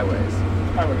or highways?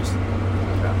 Highways.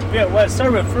 Yeah, well, it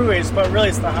started with freeways, but really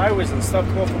it's the highways and stuff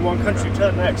going from one country to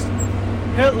the next.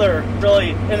 Hitler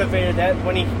really innovated that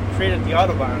when he created the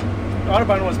Autobahn. The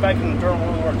Autobahn was back during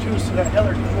World War II, so that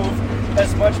Hitler could move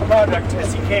as much product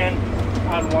as he can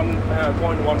on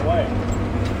going one way.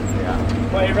 Yeah.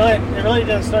 But it really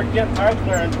didn't start getting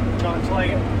popular until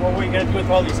what we got to do with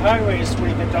all these highways when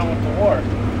you get done with the war.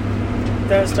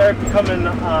 Then it started becoming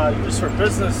used for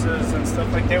businesses and stuff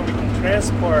like that. We can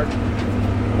transport,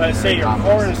 let's say, your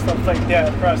corn and stuff like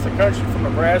that across the country from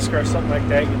Nebraska or something like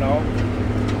that, you know.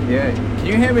 Yeah. Can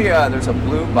you hand me, there's a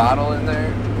blue bottle in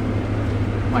there?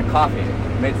 My coffee.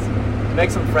 Make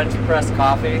some French press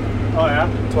coffee. Oh, yeah?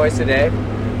 Twice a day.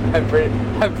 I print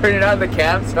it out the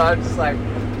cap, so I'm just like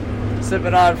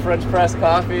sipping on French press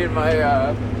coffee in my,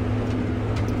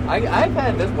 I've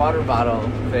had this water bottle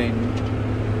thing.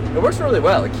 It works really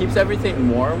well. It keeps everything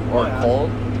warm or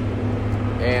cold.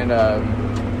 And,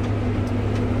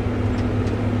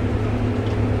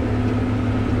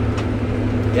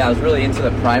 yeah, I was really into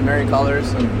the primary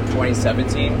colors in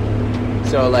 2017.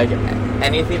 So, like,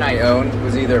 anything I owned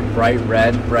was either bright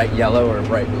red, bright yellow, or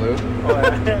bright blue. Oh,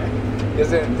 yeah.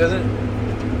 Doesn't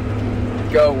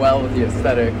go well with the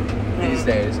aesthetic these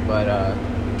days, but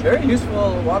very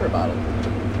useful water bottle.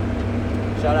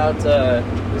 Shout out to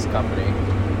this company.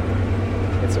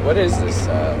 What is this,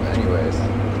 anyways?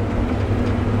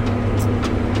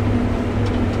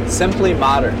 Simply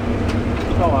Modern.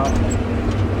 Oh, wow.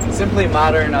 Simply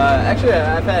Modern. Actually,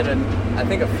 I've had I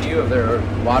think a few of their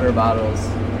water bottles.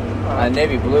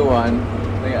 Navy blue one.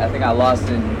 I think I lost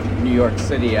in New York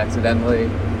City accidentally.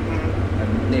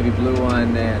 A navy blue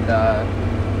one, and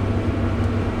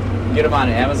you get them on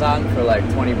Amazon for like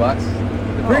 $20.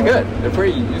 They're pretty good. They're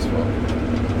pretty useful.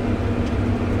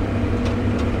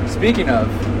 Speaking of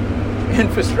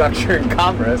infrastructure and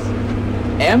commerce,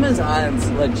 Amazon's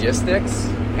logistics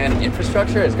and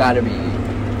infrastructure has got to be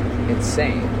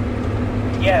insane.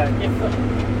 Yeah, if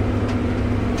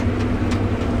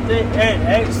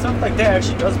stuff like that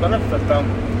actually does benefit them.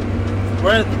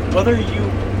 Whether you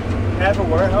have a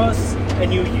warehouse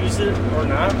and you use it or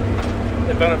not,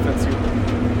 it benefits you.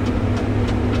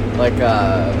 Like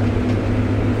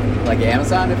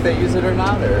Amazon, if they use it or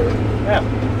not, or yeah,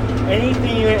 any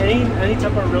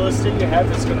type of real estate you have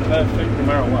is going to benefit no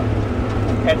matter what.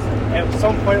 At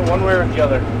some point, one way or the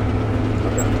other.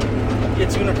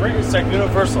 It's like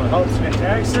universal. It helps you in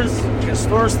taxes. You can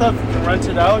store stuff. You can rent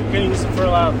it out. You can use it for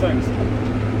a lot of things.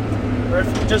 Or if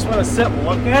you just want to sit and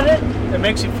look at it, it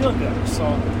makes you feel good.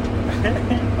 So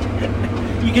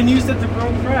you can use it to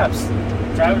grow crops.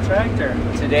 Drive a tractor.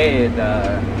 Today,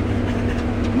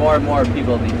 more and more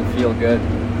people need to feel good.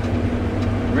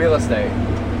 Real estate.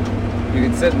 You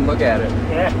can sit and look at it.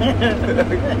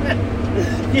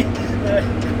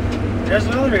 There's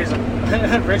another reason.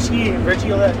 Richie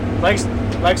likes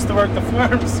to work the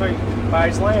farm, so he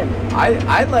buys land.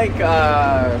 I like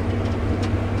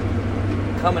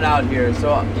coming out here.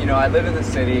 So, I live in the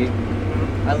city.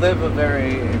 I live a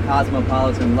very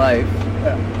cosmopolitan life,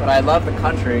 but I love the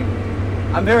country.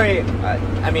 I'm very,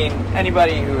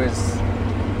 anybody who has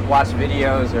watched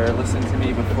videos or listened to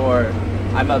me before,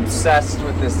 I'm obsessed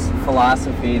with this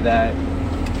philosophy that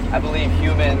I believe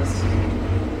humans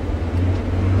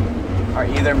are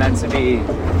either meant to be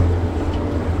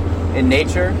in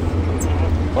nature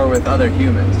or with other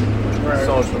humans, right.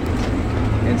 Social.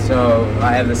 And so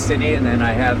I have the city and then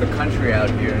I have the country out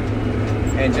here.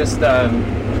 And just,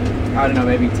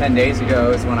 maybe 10 days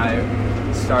ago is when I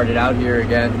started out here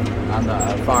again on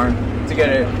the farm to get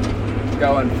it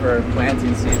going for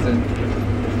planting season.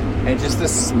 And just the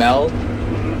smell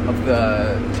of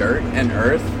the dirt and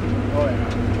earth. Oh yeah.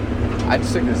 I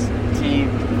just took this deep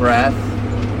breath,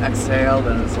 exhaled,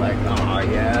 and it's like, oh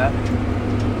yeah.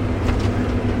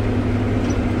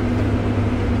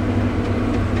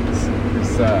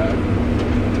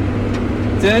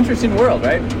 It's an interesting world,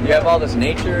 right? You have all this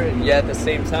nature, and yet at the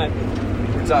same time,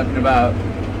 we're talking about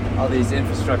all these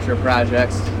infrastructure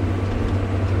projects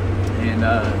and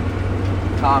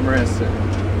commerce and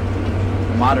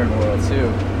the modern world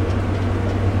too.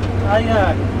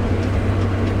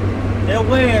 In a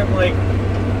way,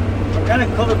 I'm kind of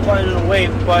colorblind in a way,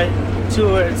 but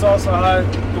too, it's also how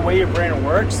the way your brain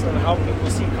works and how people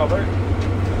see color.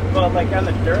 But on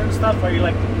the dirt and stuff, are you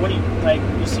when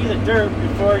you see the dirt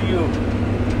before you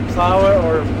plow it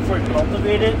or before you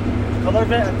cultivate it, color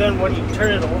it, and then when you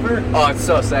turn it over, oh, it's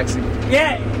so sexy.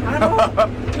 Yeah, I know,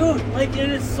 dude. It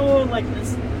is so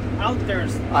it's out there.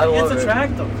 I love it's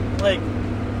attractive.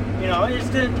 It's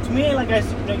to me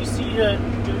you see the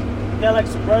got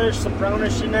some reddish, some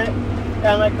brownish in it,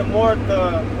 and the more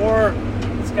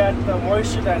it's got the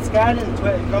moisture that's got into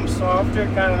it, it comes softer,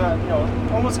 kind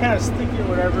of almost kind of sticky or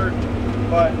whatever.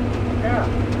 But yeah,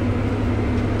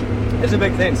 it's a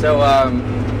big thing. So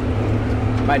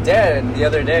my dad the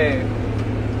other day,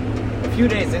 a few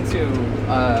days into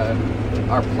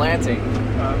our planting,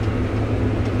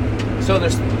 so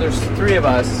there's three of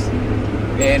us.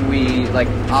 And we,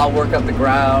 I'll work up the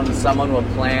ground, someone will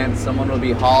plant, someone will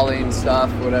be hauling stuff,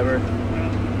 whatever.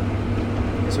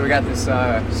 So we got this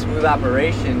smooth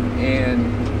operation,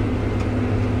 and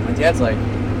my dad's like,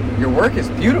 your work is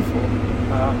beautiful.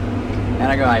 And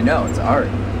I go, I know, it's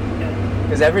art.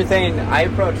 Because everything, I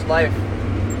approach life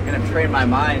and I've trained my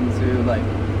mind to,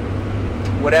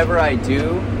 whatever I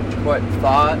do, put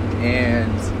thought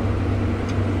and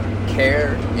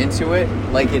care into it,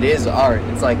 it is art.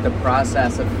 It's the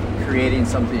process of creating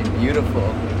something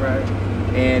beautiful, right?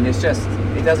 And it's just,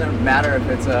 it doesn't matter if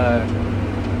it's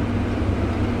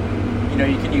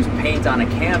you can use paint on a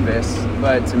canvas,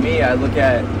 but to me, I look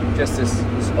at just this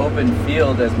open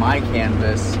field as my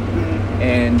canvas,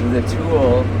 and the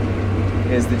tool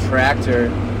is the tractor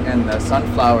and the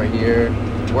sunflower here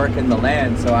working the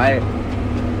land. So I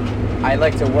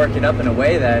like to work it up in a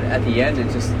way that at the end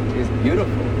it just is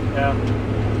beautiful. Yeah.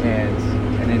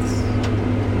 And it's,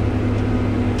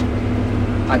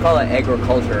 I call it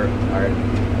agriculture art.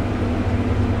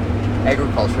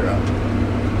 Agriculture art.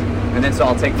 And then so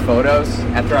I'll take photos.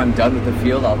 After I'm done with the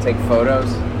field, I'll take photos.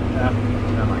 Yeah.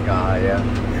 And I'm like, yeah.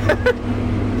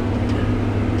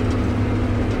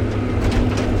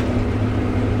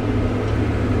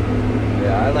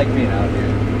 like being out here.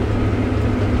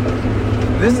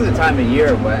 This is the time of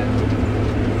year when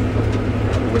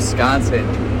Wisconsin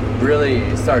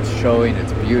really starts showing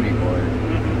its beauty more.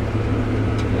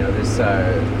 You know, this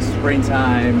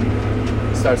springtime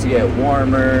starts to get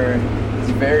warmer. It's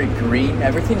very green.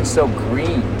 Everything's so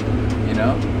green, you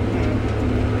know?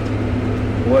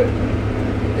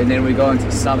 And then we go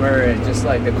into summer, and just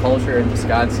like the culture in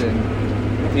Wisconsin,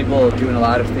 people doing a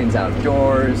lot of things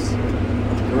outdoors,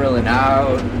 grilling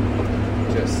out,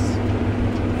 just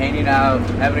hanging out,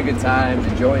 having a good time,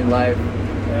 enjoying life.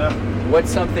 Yeah. What's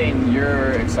something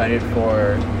you're excited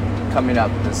for coming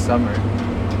up this summer?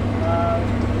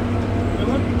 It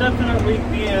would definitely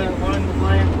be along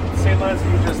the same lines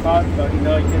that you just talked about. You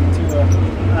know,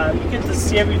 you get to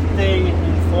see everything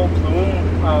in full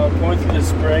bloom, going through the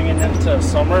spring and into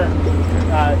summer.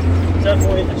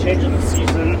 Definitely the change of the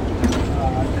season,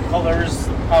 the colors,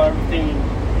 how everything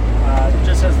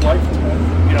just has life to it.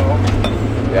 You know.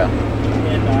 Yeah.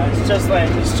 And it's just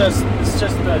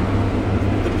the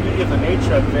beauty of the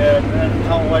nature of it and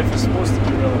how life is supposed to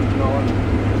be, really. You know.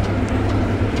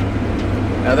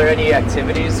 Are there any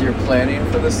activities you're planning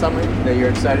for this summer that you're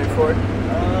excited for?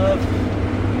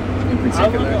 In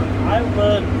particular? I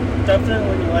would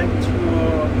definitely like to.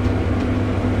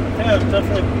 I think I would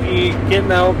definitely be getting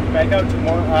back out to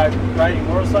more riding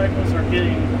motorcycles, or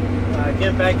getting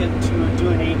back into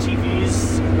doing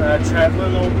ATVs,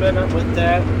 traveling a little bit with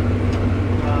that.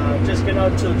 Just get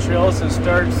out to the trails and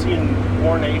start seeing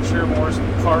more nature, more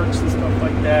parks and stuff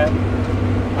like that.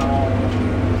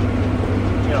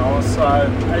 You know, so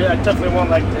I definitely want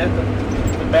to hit the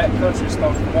backcountry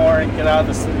stuff more and get out of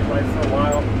the city life for a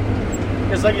while.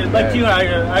 Because like you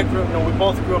and I grew up, you know, we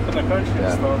both grew up in the country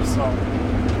and stuff. So.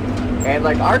 And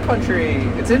like our country,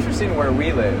 it's interesting where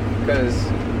we live because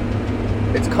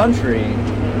it's country,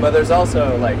 but there's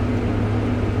also like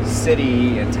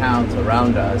city and towns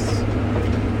around us.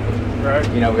 Right.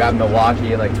 You know, we got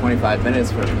Milwaukee like 25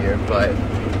 minutes from here, but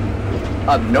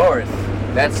up north,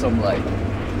 that's some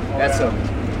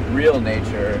real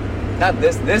nature. Not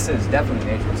this is definitely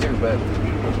nature too, but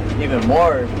even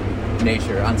more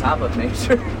nature on top of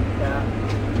nature. Yeah.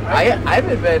 I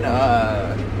haven't been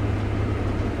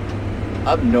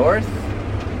up north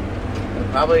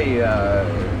probably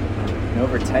in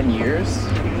over 10 years.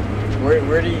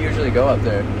 Where do you usually go up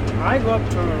there? I go up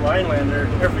to Rhinelander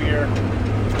every year.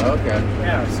 Okay.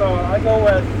 Yeah, so I go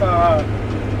with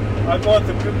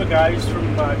a group of guys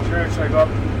from church. I go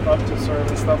up to serve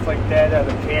and stuff like that at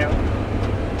a camp,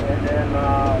 and then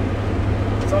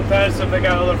sometimes if I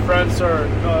got other friends or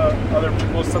other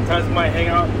people, sometimes I might hang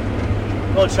out,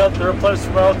 go check out their place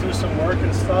where I'll do some work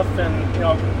and stuff, and you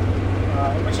know,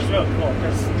 which is really cool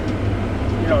because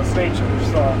you know it's nature,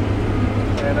 so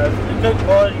and a good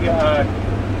quality.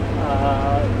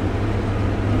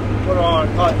 What do I want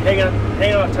to call it?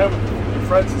 Hanging out time with your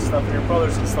friends and stuff, and your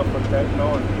brothers and stuff like that, you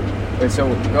know. Wait,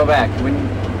 so go back. When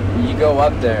you go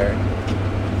up there,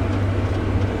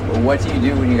 what do you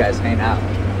do when you guys hang out?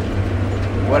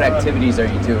 What activities are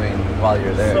you doing while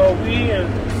you're there?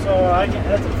 So I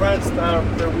get the friends down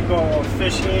there. We go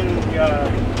fishing. We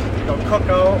cook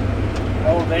out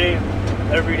all day,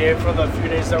 every day for the few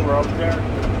days that we're up there.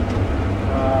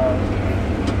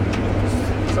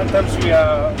 Sometimes we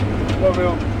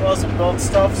also build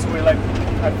stuff. So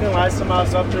I think last time I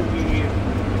was up there, we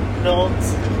built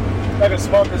like a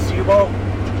small gazebo,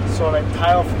 so like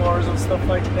tile floors and stuff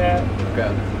like that.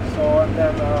 Okay. So and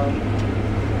then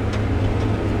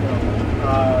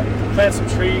plant some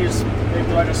trees,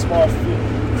 maybe like a small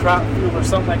crop field or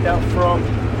something like that for them.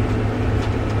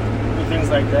 Do things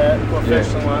like that. Go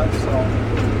fishing a lot. So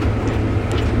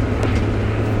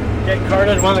get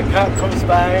carded when the cop comes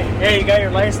by. Hey, you got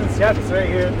your license? Yep, it's right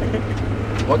here.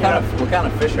 What kind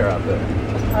of fish are out there?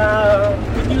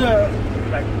 We do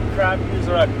like crappies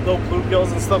or like little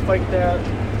bluegills and stuff like that.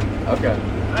 Okay.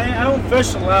 I don't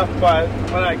fish a lot, but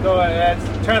when I go, it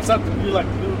turns out to be like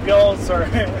bluegills or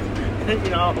you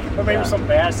know, or maybe some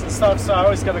bass and stuff. So I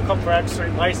always got a couple extra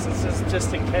licenses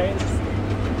just in case.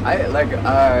 I like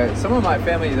some of my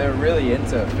family. They're really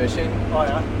into fishing. Oh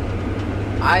yeah.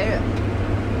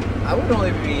 I would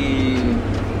only be.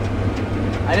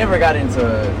 I never got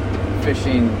into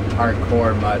fishing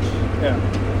hardcore much. Yeah.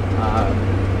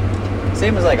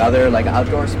 Same as like other like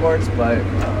outdoor sports, but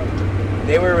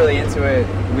they were really into it.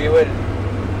 We would.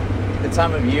 The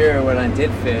time of year when I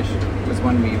did fish was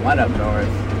when we went up north,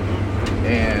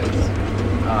 and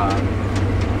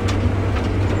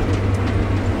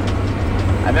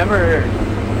I remember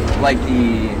like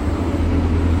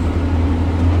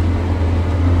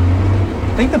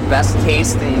I think the best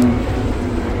tasting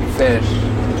fish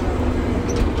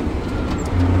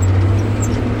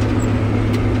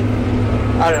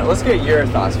I don't know. Let's get your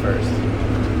thoughts first.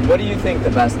 What do you think the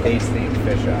best tasting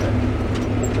fish are?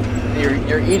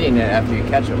 You're eating it after you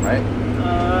catch them, right?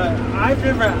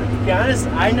 To be honest,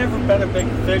 I've never been a big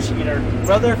fish eater.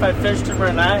 Whether if I fished them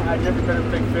or not, I've never been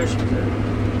a big fish eater.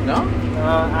 No?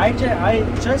 I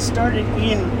just started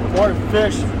eating more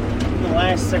fish in the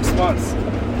last 6 months.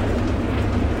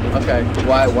 Okay.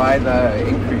 Why the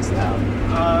increase now?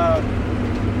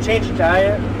 Change of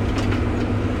diet.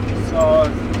 So,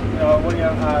 when you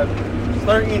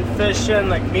start eating fish and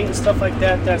like meat and stuff like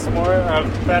that, that's more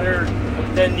better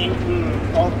than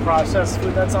eating all the processed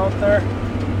food that's out there.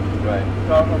 Right.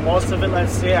 Most of it,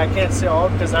 let's say, I can't say all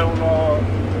because I don't know,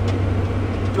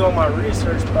 do all my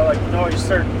research, but you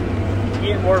start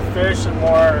eating more fish and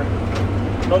a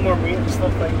little more meat and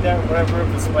stuff like that, whatever,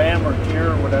 if it's lamb or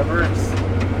deer or whatever, it's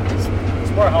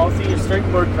more healthy. You start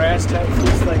eating more grass type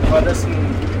foods like lettuce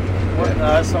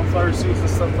and sunflower seeds and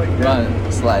stuff like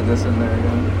that. Slide this in there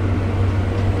again.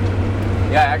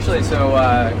 Yeah, actually, so...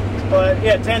 But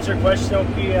yeah, to answer your question,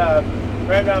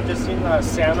 right now I'm just eating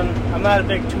salmon. I'm not a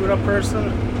big tuna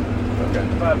person. Okay.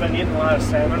 But I've been eating a lot of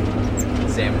salmon.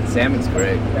 Salmon's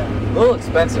great. Yeah. A little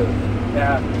expensive.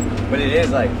 Yeah. But it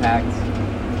is packed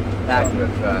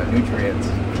with nutrients.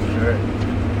 Sure.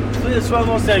 It's one of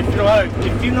those that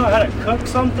if you know how to cook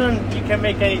something, you can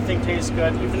make anything taste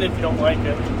good, even if you don't like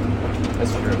it.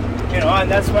 That's true.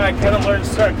 And that's why I kind of learned to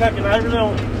start cooking. I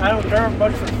don't care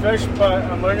much for fish, but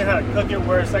I'm learning how to cook it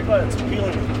where it's it's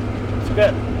appealing. It's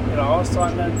good, So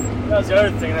and then that was the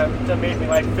other thing that made me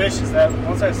like fish is that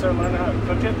once I started learning how to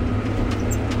cook it,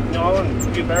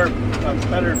 and be better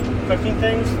cooking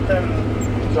things, then.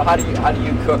 So how do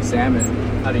you cook salmon?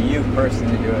 How do you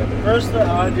personally do it? First,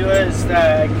 how I do it is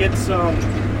that I get some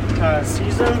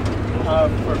season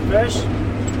for fish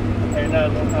and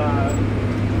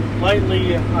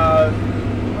lightly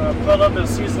put up a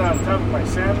season on top of my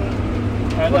salmon.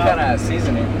 And, what kind of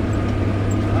seasoning?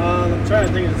 I'm trying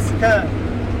to think. It's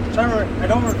I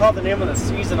don't recall the name of the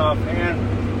season offhand.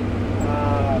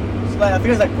 I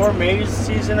think it's gourmet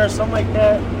season or something like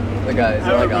that. Is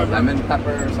it a lemon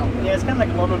pepper or something? Yeah, it's kind of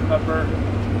like lemon pepper.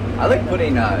 I like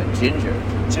putting ginger.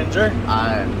 Ginger?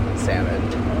 On salmon.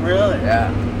 Really?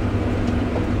 Yeah.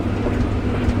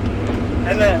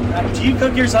 And then, do you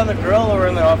cook yours on the grill or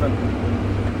in the oven?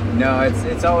 No,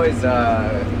 it's always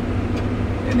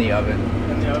in the oven.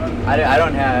 In the oven?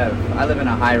 I live in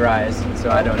a high rise, so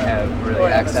I don't have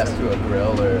really access to a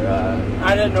grill or...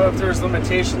 I didn't know if there was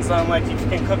limitations on if you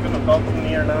can cook in the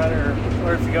balcony or not, or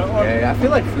if you got one. Yeah, I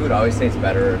feel like food always tastes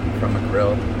better from a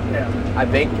grill. Yeah. I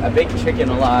bake chicken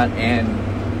a lot and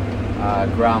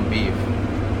ground beef.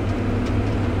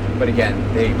 But again,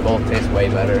 they both taste way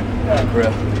better on a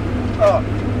grill. Oh,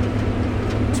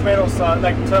 tomato sauce,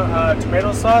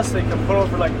 tomato sauce they can put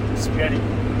over spaghetti.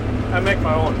 I make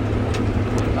my own.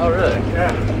 Oh, really?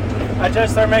 Yeah. I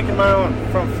just started making my own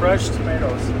from fresh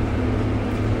tomatoes.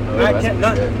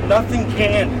 Oh, nothing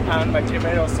canned on my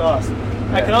tomato sauce.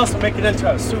 Yeah. I can also make it into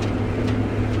a soup.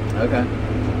 Okay.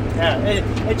 Yeah,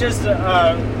 it just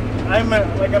I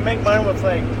make mine with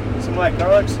some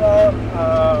garlic salt.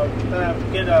 Then I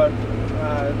get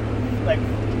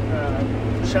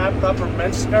chopped up or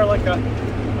minced garlic, and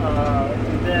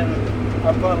then I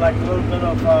put a little bit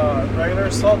of regular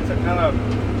salt to kind of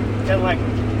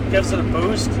gives it a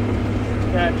boost.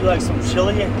 And I do some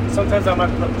chili. Sometimes I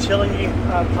might put chili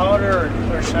powder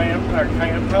or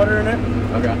cayenne powder in it.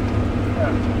 Okay.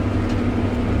 Yeah.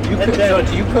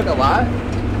 Do you cook a lot?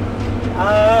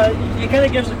 It kind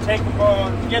of gives a take.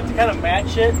 You have to kind of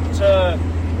match it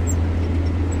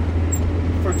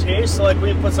for taste. So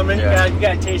when you put some in, you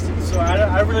gotta taste it. So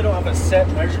I really don't have a set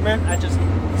measurement. I just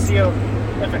see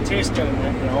if it tastes good in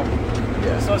it,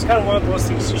 Yeah. So it's kind of one of those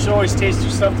things. You should always taste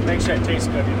your stuff to make sure it tastes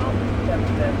good,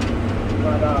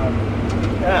 But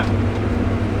yeah.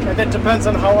 And it depends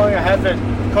on how long I have it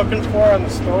cooking for on the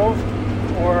stove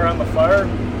or on the fire.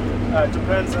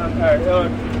 Depends on it'll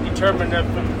determine if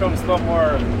it becomes a little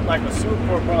more like a soup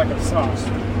or more like a sauce.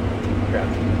 Okay.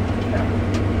 Yeah.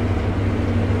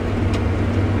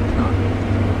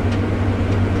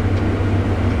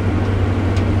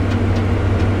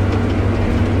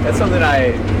 That's something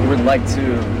I would like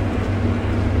to.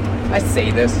 I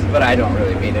say this, but I don't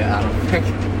really mean it. I don't think.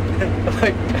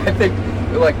 I think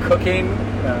cooking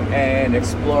and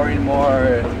exploring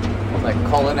more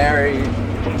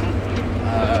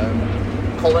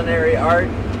culinary art,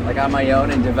 on my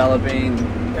own, and developing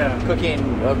cooking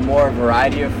a more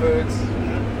variety of foods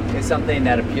is something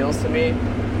that appeals to me.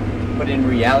 But in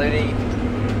reality,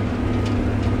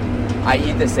 I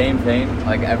eat the same thing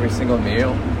every single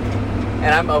meal,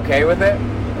 and I'm okay with it.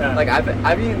 Yeah. Like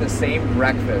I've eaten the same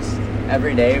breakfast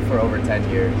every day for over 10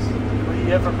 years. What do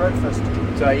you have for breakfast?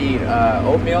 So I eat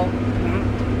oatmeal.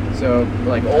 Mm-hmm. So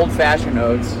like old-fashioned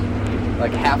oats,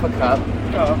 like half a cup,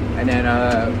 Oh. and then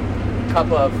a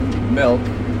cup of milk.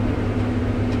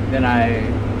 Then I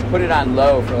put it on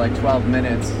low for like 12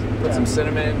 minutes. Put some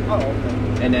cinnamon. Oh,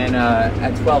 okay. And then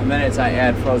at 12 minutes, I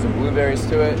add frozen blueberries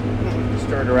to it.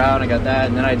 Stir it around. I got that.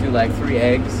 And then I do like 3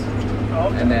 eggs. Oh,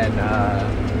 okay. And then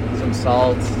some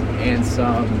salt and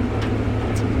some,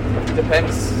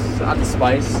 depends on the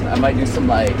spice. I might do some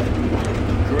like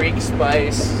Greek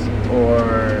spice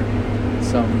or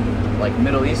some like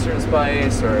Middle Eastern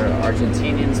spice or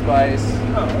Argentinian spice.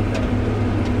 Oh, okay.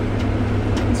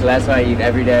 So that's what I eat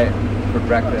every day for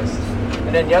breakfast.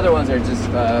 And then the other ones are just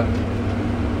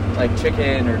like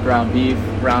chicken or ground beef,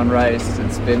 brown rice,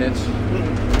 and spinach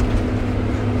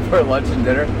for lunch and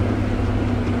dinner.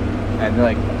 And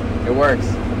like, it works.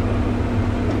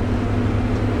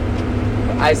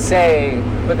 I say,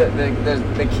 but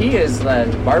the key is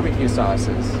like barbecue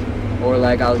sauces, or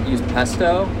like I'll use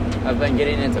pesto. I've been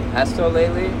getting into pesto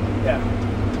lately. Yeah.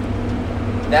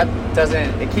 That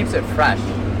doesn't, it keeps it fresh.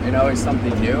 You know, it's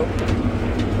something new.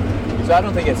 So I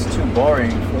don't think it's too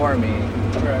boring for me.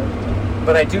 Right.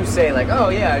 But I do say like, oh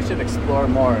yeah, I should explore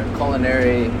more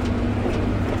culinary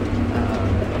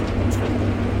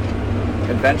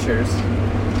adventures.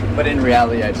 But in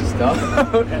reality, I just don't.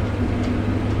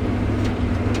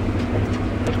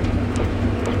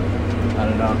 I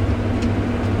don't know.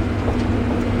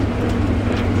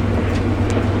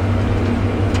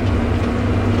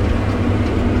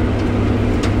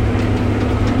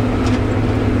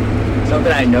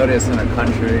 Something I notice in a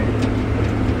country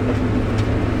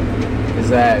is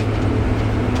that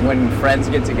when friends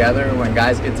get together, when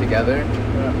guys get together,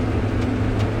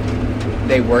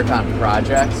 they work on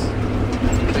projects.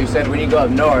 So you said when you go up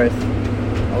north,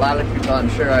 a lot of people I'm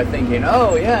sure are thinking,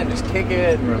 oh yeah, just kick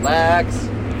it and relax.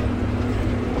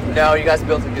 No, you guys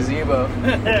built a gazebo.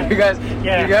 you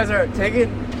guys are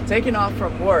taking off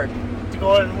from work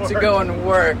To go and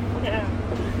work. Yeah.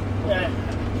 Yeah.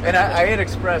 And I had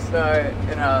expressed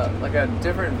in a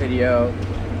different video,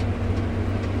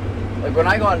 like when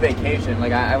I go on vacation,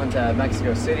 like I went to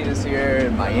Mexico City this year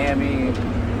and Miami,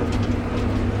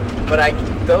 but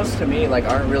those to me like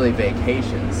aren't really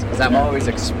vacations because I'm always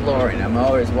exploring. I'm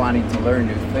always wanting to learn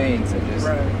new things and just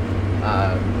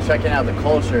checking out the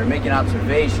culture, making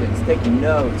observations, taking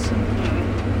notes.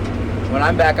 And when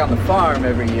I'm back on the farm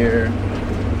every year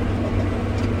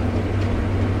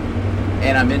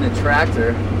and I'm in a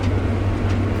tractor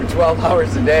for 12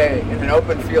 hours a day in an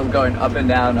open field going up and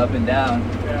down,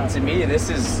 to me this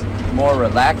is more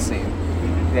relaxing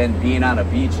than being on a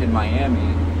beach in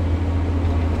Miami.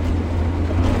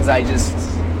 Because I just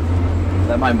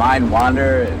let my mind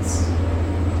wander. It's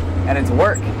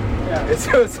work. Yeah.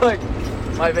 It's like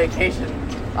my vacation.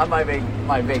 On my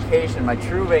vacation, my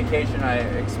true vacation I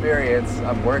experience,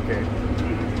 I'm working.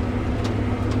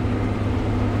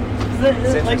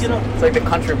 It's like, it's like the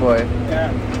country boy.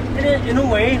 Yeah. In a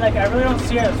way, like I really don't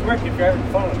see it as work if you're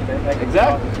having fun with it. Like,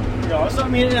 Exactly. So I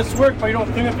mean, it's work, but you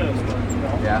don't think of it as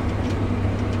work. Yeah.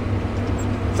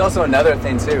 It's also another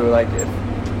thing too. Like if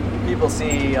people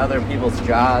see other people's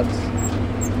jobs,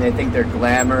 and they think they're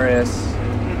glamorous,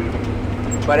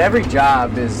 but every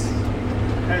job is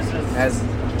as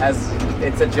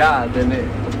it's a job, and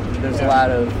there's a lot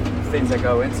of things that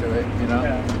go into it. You know.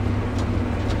 Yeah.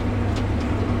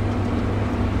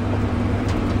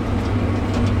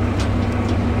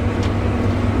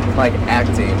 Like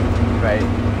acting, right?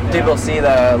 Yeah. People see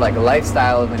the like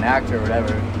lifestyle of an actor or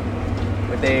whatever,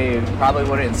 but they probably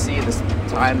wouldn't see the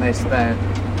time they spent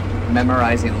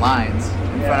memorizing lines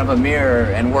in front of a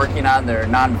mirror and working on their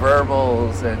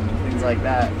nonverbals and things like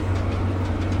that.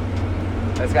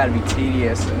 That's got to be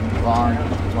tedious and long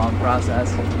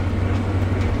process.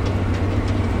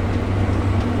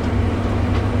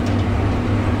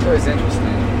 It's always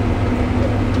interesting.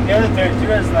 The other thing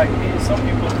too is like some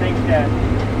people think that,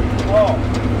 well,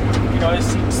 you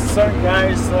see certain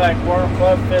guys like Warren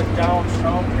Buffett, Donald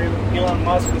Trump, Elon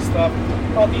Musk and stuff.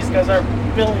 Oh, these guys are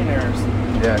billionaires.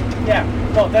 Yeah. Yeah.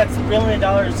 Well, that's $1 billion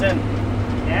in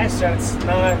assets,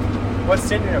 not what's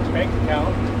sitting in your bank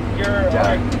account.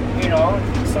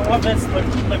 Some of it's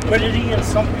liquidity, and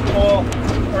some people,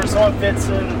 or some of it's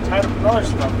in time for other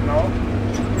stuff.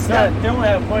 It's not. They don't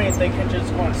have money they can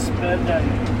just want to spend, and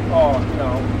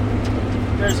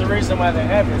there's a reason why they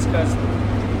have it. It's because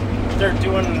they're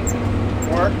doing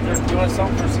work, they're doing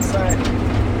something for society.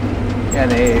 Yeah,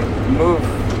 they move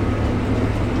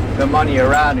the money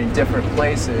around in different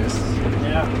places.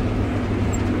 Yeah.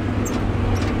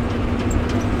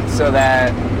 so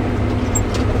that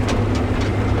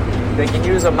they can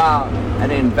use them out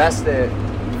and invest it,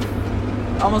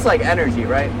 almost like energy,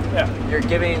 right? Yeah. You're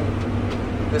giving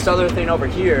this other thing over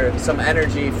here some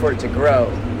energy for it to grow,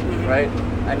 right?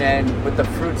 And then with the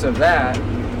fruits of that,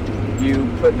 you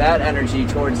put that energy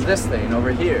towards this thing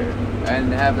over here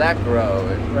and have that grow.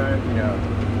 And, Right. you know,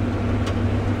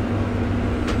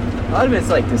 a lot of it's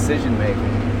like decision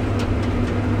making.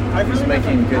 I really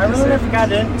never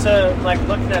got into like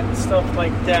looking at stuff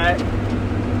like that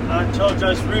until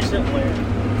just recently.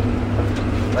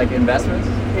 Like investments?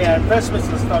 Yeah, investments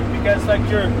and stuff, because like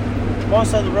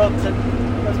most of the world,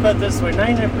 let's put it this way,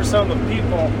 99% of the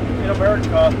people in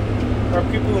America are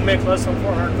people who make less than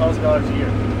 $400,000 a year.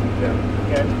 Yeah.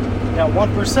 Okay. Now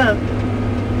 1%,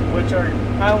 which are,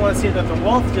 I don't want to say that the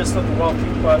wealthy, just not the wealthy,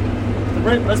 but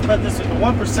let's put it this way, the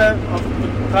 1% of the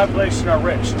population are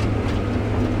rich.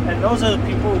 And those are the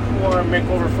people who make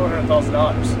over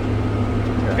 $400,000.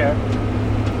 Okay.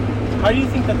 How do you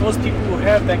think that those people who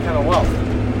have that kind of wealth,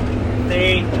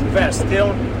 they invest? They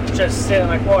don't just say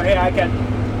like, well, hey, I got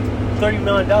 $30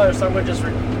 million, so I'm going to just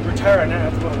retire and not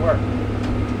have to go to work.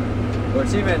 Well,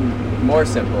 it's even more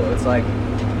simple. It's like,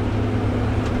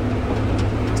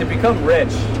 to become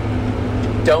rich,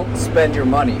 don't spend your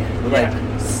money. Like,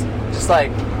 just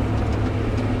like,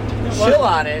 chill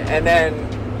on it and then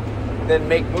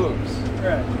make moves.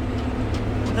 Right.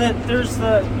 There's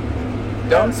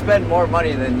don't spend more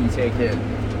money than you take in.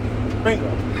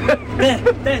 Bingo.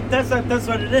 That's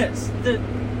what it is.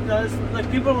 Like,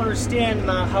 people don't understand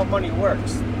how money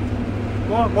works.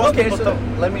 Most people don't.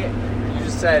 You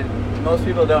just said most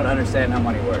people don't understand how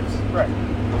money works. Right.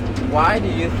 Why do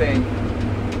you think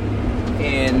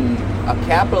in a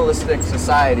capitalistic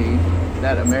society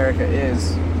that America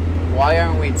is, why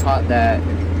aren't we taught that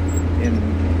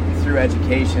through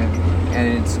education and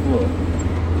in school?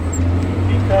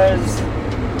 Because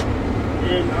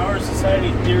in our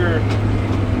society here,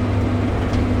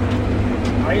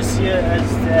 I see it as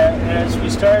that as we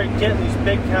start getting these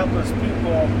big capitalist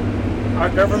people, our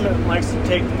government likes to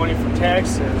take the money for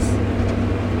taxes.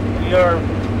 We are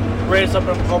raised up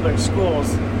in public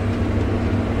schools.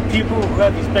 People who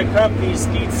have these big companies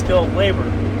need skilled labor.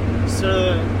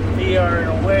 So they are, in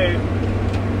a way,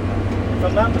 if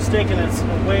I'm not mistaken, it's in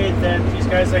a way that these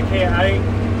guys like, hey,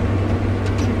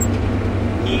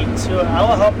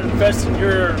 I'll help invest in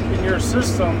your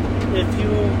system if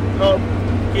you help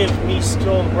give me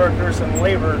skilled workers and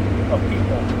labor of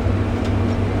people.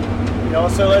 You know,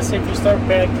 so let's say if you start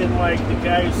back in like the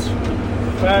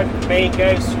main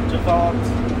guys who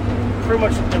pretty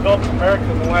much developed America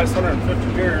in the last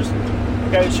 150 years, the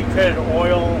guys who created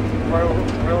oil,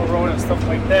 railroad and stuff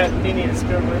like that, they needed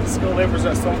skilled laborers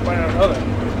at some point or another.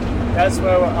 That's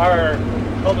why our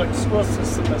public school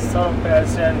system is set up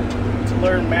as in to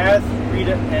learn math, read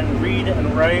and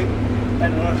write,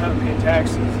 and learn how to pay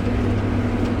taxes.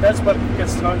 That's what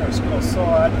gets taught in our school. So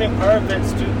I think part of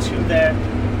it's due to that.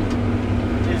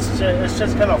 It's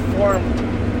just kind of form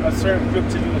a certain group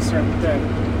to do a certain thing.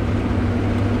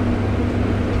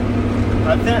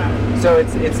 So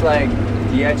it's like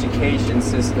the education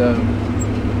system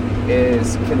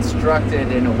is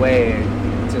constructed in a way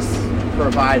to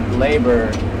provide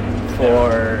labor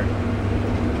for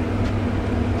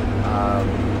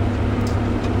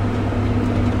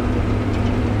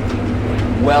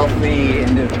wealthy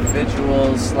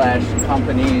individuals /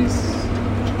 companies,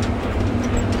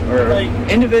 or like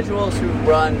individuals who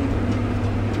run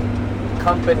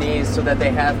companies so that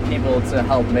they have people to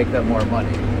help make them more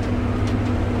money.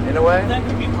 In a way? That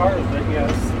could be part of it,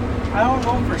 yes. I don't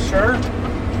know for sure,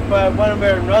 but one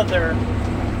way or another,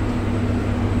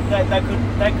 that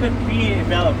could be a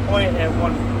valid point at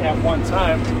one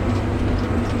time.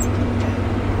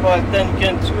 But then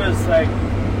again, too, is like,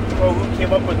 well, who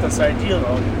came up with this idea,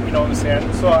 though? You know what I'm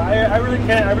saying? So I really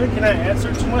cannot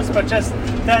answer too much, but just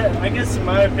that, I guess in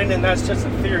my opinion, that's just a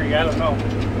theory. I don't know.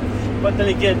 But then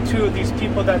again, too, these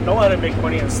people that know how to make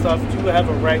money and stuff do have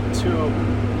a right to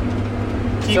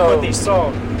keep what they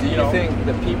sow. Do you think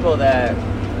the people that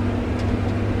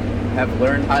have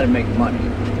learned how to make money,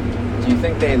 do you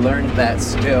think they learned that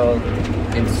skill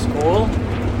in school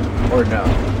or no?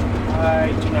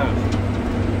 I do not.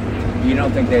 You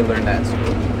don't think they learned that in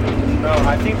school? No,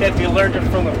 I think that they learned it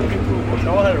from the people who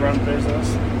know how to run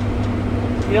business.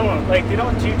 They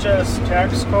don't teach us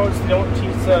tax codes. They don't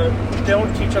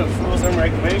teach us rules and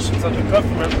regulations of the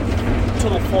government to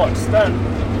the full extent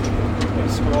in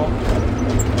school.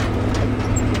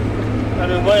 I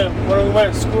mean, when we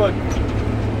went to school,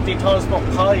 they taught us about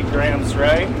polygrams,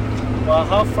 right? Well,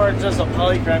 how far does a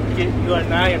polygram get you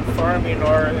and I in farming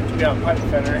or to be a pipe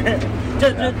fitter?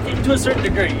 To a certain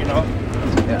degree, you know.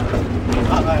 Yeah.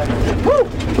 Woo!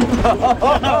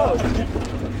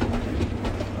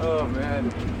 Oh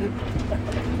man.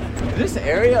 This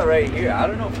area right here, I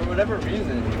don't know, for whatever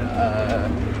reason,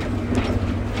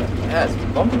 yeah, it's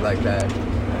bumpy like that.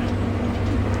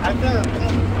 I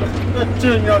think,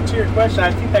 to your question,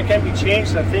 I think that can be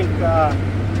changed. I think,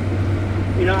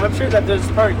 I'm sure that there's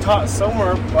probably taught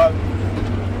somewhere, but,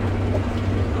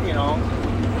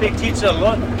 they teach a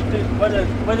lot.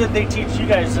 What did they teach you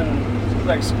guys in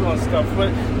like school and stuff?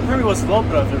 Probably was a little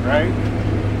bit of it, right?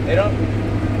 They don't.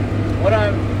 What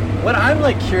I'm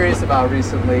like curious about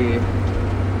recently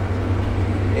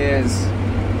is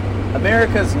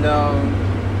America's known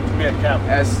To be a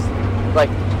capitalist. as like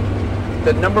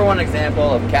the number one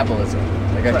example of capitalism,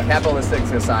 like a Correct. capitalistic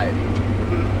society.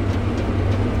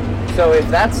 Mhm. So if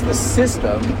that's the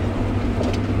system,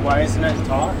 Why isn't it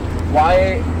taught?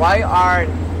 why aren't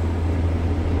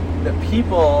the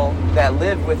people that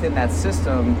live within that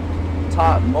system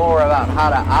taught more about how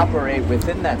to operate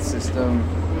within that system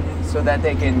so that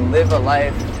they can live a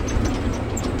life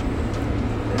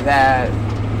that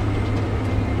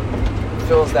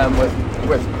fills them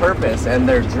with purpose and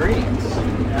their dreams?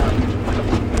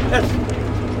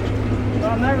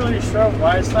 Well, I'm not really sure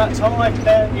why it's not taught like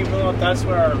that, even though that's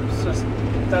what our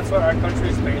country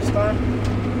is based on.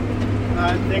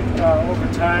 I think over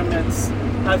time it's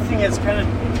kind of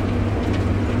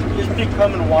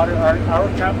becoming watered. Our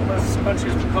capitalist country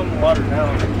is becoming watered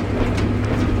down.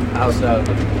 How so?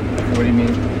 What do you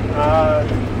mean?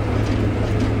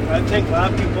 I think a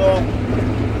lot of people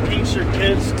teach their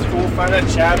kids to go find a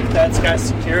job that's got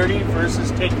security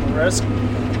versus taking risk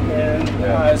and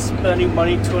spending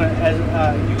money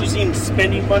using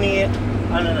spending money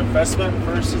on an investment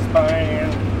versus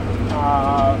buying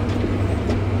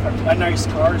a nice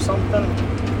car or something.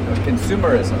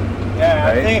 Consumerism. Yeah,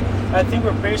 right? I think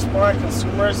we're based more on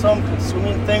consumerism,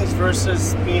 consuming things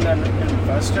versus being an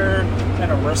investor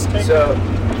and a risk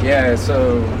taker.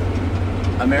 So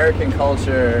American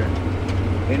culture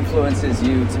influences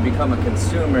you to become a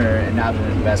consumer and not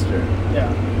an investor. Yeah.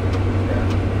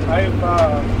 I've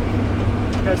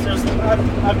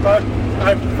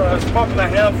spoken to a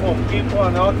handful of people,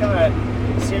 and they all kind of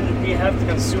seem to have the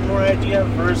consumer idea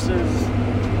versus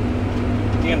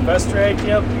the investor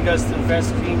idea, because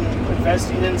investing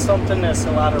in something is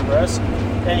a lot of risk,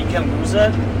 and you can lose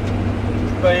it.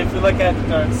 But if you look at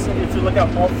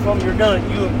both of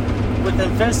them, with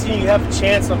investing you have a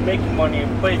chance of making money.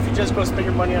 But if you just go spend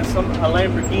your money on a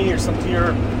Lamborghini or something,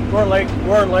 you're more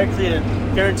likely to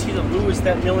guarantee to lose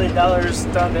that $1 million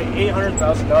down to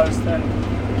 $800,000 than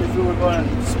if you were going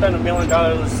to spend $1 million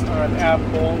on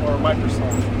Apple or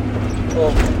Microsoft.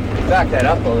 Well, back that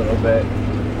up a little bit.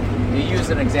 You use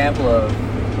an example of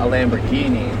a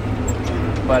Lamborghini,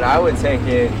 but I would take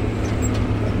it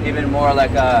even more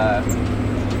like a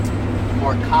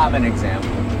more common example.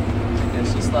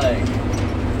 It's just like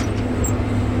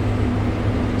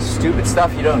stupid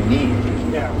stuff you don't need.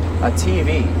 Yeah. A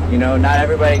TV. Not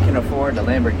everybody can afford a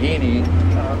Lamborghini,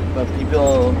 but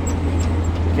people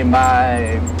can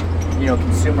buy,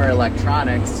 consumer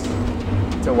electronics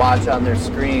to watch on their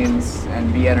screens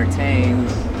and be entertained.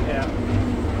 Yeah.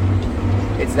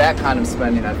 It's that kind of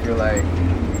spending, I feel like.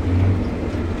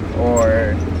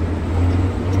 Or,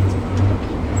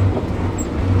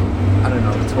 I don't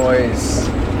know, toys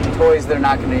they're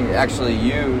not going to actually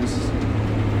use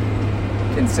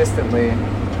consistently.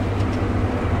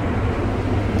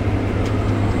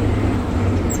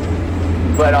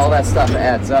 But all that stuff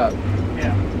adds up.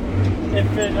 Yeah.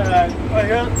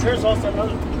 Here's also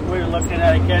another way of looking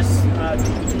at it, I guess,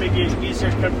 to make it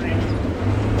easier to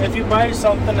comprehend. If you buy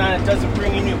something and it doesn't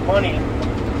bring in you money,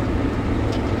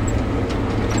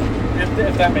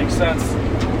 if that makes sense.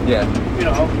 Yeah.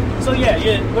 So yeah.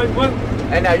 What?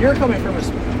 And now you're coming from a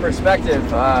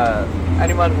perspective,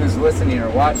 anyone who's listening or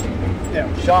watching. Yeah.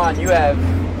 Shawn, you have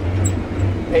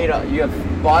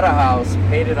bought a house,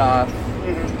 paid it off.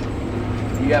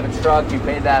 Mm-hmm. You have a truck, you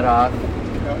paid that off.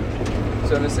 Yep.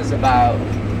 So this is about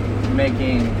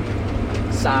making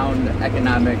sound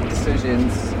economic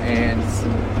decisions and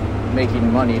making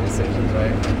money decisions,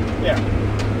 right? Yeah.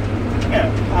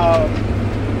 Yeah.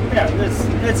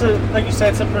 It's like you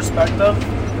said, it's a perspective.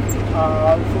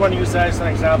 If you want to use that as an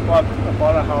example, I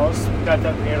bought a house, got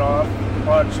that paid off.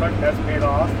 Bought a truck, that's paid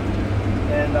off,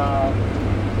 and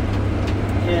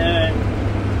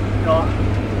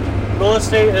real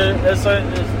estate is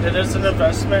an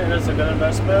investment. It is a good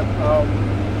investment.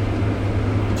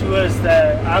 Two is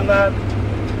that I'm not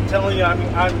telling you.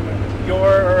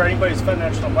 your or anybody's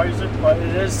financial advisor, but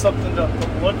it is something to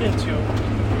look into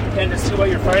and to see what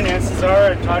your finances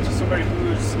are and talk to somebody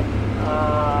who's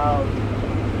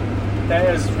that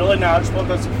is really knowledgeable,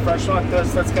 that's a professional at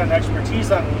this, that's got an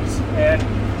expertise on these, and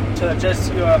to just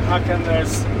see how can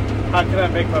I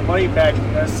make my money back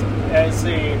in this as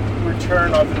a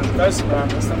return of an investment on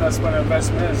this, and that's what an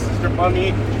investment is. Is your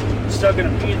money still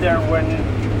going to be there when you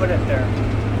put it there?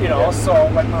 You know, so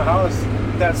like my house,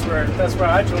 that's where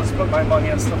I chose to put my money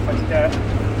and stuff like that.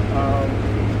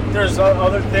 There's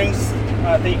other things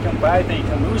that you can buy that you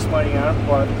can lose money on,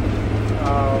 but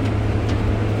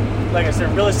like I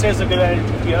said, real estate is a good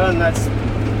idea, and that's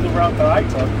the route that I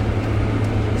took.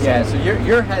 Yeah, so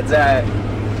your head's at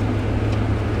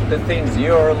the things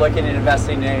you're looking at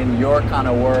investing in, your kind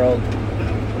of world.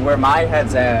 Where my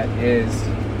head's at is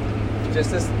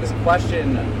just this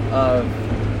question of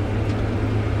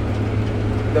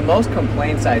the most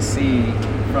complaints I see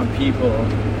from people.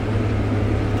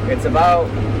 It's about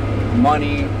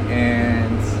money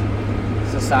and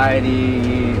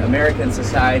society, American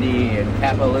society, and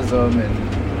capitalism,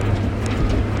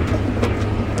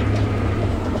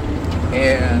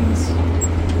 and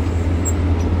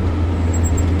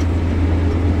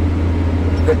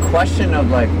the question of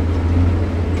like,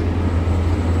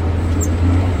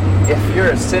 if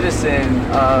you're a citizen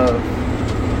of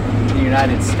the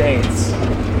United States,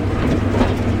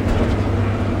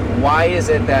 why is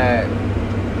it that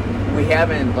we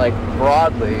haven't, like,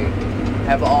 broadly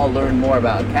have all learned more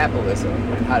about capitalism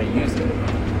and how to use it?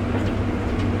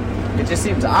 It just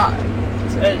seems odd.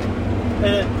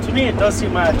 To me, it does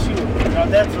seem odd too. You know,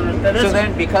 so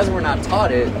then, because we're not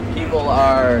taught it, people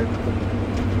are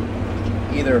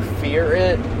either fear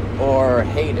it or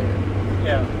hate it.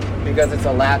 Yeah. Because it's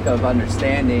a lack of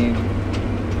understanding,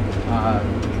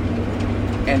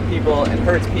 and it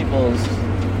hurts people's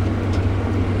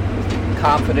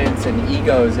confidence and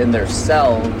egos in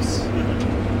themselves,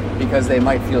 because they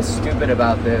might feel stupid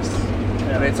about this,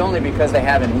 but it's only because they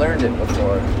haven't learned it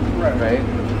before, right?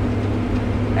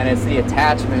 And it's the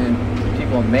attachment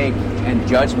people make and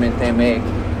judgment they make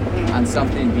on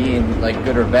something being like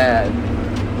good or bad,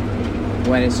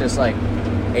 when it's just like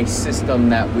a system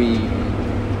that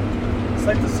it's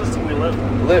like the system we live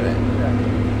in.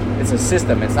 Yeah. It's a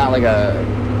system. It's not like a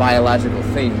biological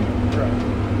thing. Right.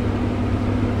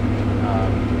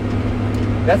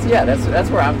 That's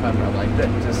where I'm coming from. Like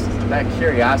just that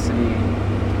curiosity.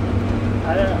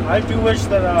 I do wish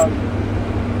that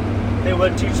they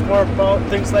would teach more about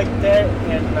things like that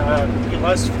and be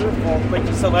less fearful, like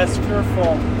you said, less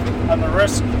fearful on the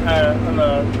risk, on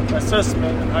the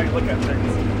assessment and how you look at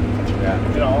things. Yeah.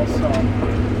 You know, so.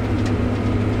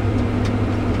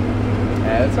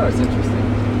 Yeah, that's always interesting.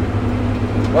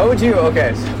 What would you?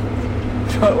 Okay,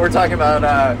 so we're talking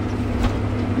about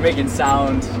making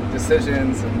sound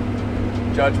decisions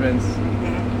and judgments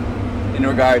in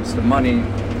regards to money.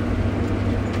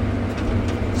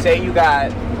 Say you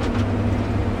got,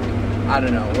 I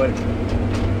don't know,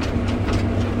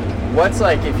 what's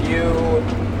like if you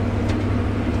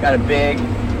got a big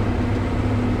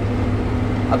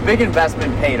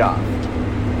investment paid off,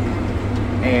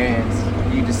 and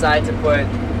you decide to put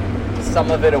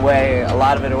some of it away, a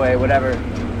lot of it away, whatever,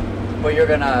 but you're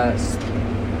gonna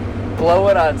blow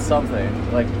it on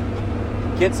something, like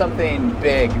get something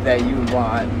big that you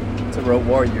want to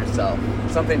reward yourself,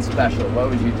 something special. What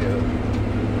would you do?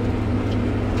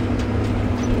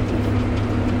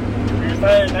 If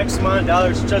I had X amount of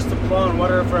dollars just to blow on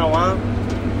whatever I want.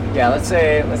 Yeah, let's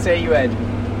say you had,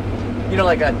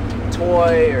 like a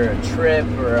toy or a trip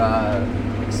or a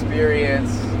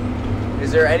experience.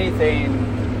 Is there anything?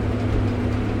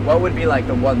 What would be like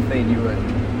the one thing you would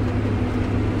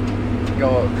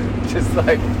go just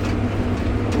like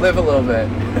live a little bit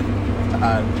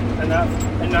and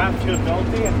not feel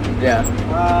guilty? Yeah.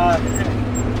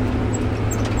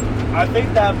 I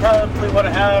think that probably would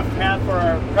have had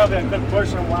for probably a good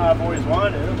portion of what I've always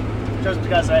wanted, just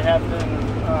because I have been,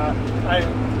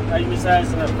 I use that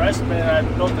as an investment, and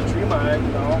I built a dream on it,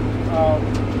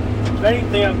 If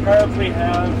anything, I probably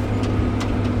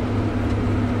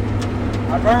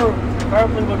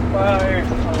would buy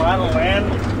a lot of land,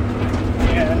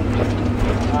 and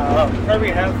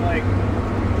probably have I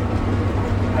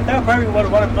think I probably would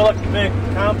want to build like a big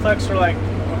complex or like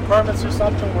apartments or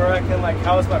something where I can like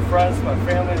house my friends, my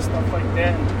family, and stuff like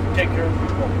that, and take care of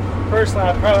people. Personally,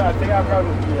 I think I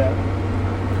probably would do that.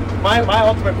 My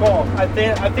ultimate goal. I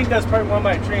think that's probably one of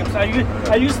my dreams.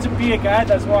 I used to be a guy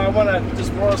that's why I want a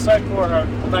just motorcycle or a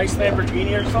nice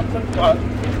Lamborghini or something, but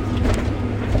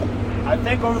I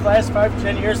think over the last 5 to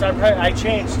 10 years I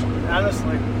changed,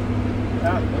 honestly.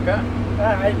 Yeah. Okay.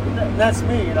 That's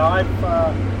me. I've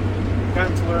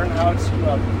gotten to learn how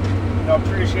to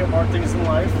appreciate more things in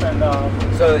life, and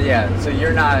so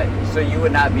you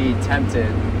would not be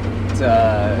tempted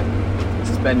to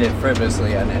spend it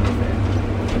frivolously on anything.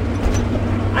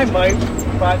 I might,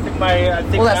 but I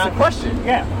think well, that's the question.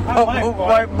 Yeah.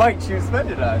 What might you spend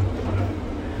it on?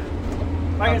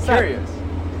 I'm curious.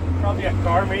 Probably a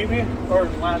car, maybe, or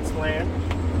lots of land.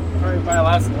 Probably buy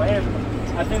lots of land.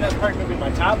 I think that's probably gonna be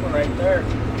my top one right there.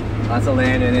 Lots of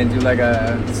land, and then do like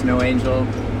a snow angel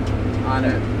on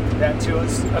it. That too, a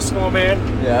snowman.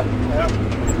 Yeah.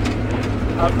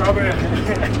 I'll probably.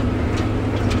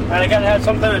 And I gotta have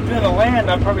something to do in the land.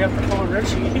 I'll probably have to call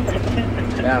Richie.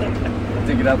 Yeah, I'll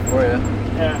dig it up for you.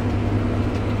 Yeah.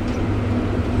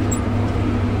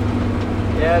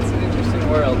 Yeah, it's an interesting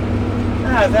world.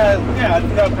 I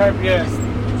think that probably is.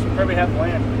 Should probably have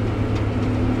land.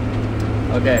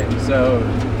 Okay, so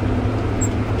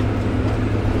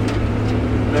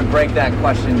I'm gonna break that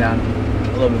question down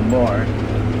a little bit more.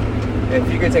 If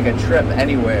you could take a trip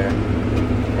anywhere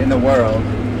in the world,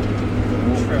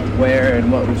 where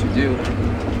and what would you do?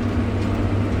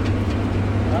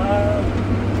 I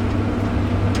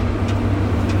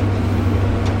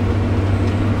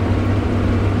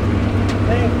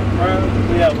think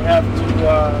we have to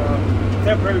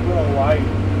probably go to Hawaii.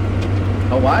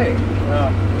 Hawaii?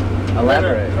 Yeah.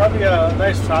 Elaborate. Probably a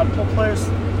nice tropical place.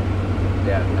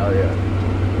 Yeah, hell yeah.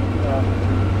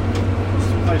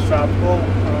 Someplace tropical.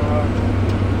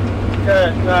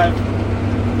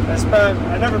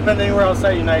 I've never been anywhere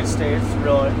outside the United States,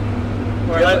 really.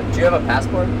 Do you have a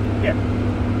passport? Yeah.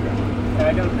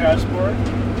 I got a passport.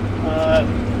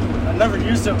 I never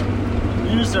used it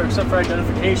except for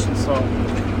identification, so.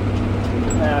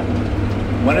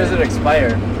 When does it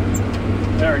expire?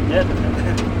 Never did.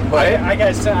 What? I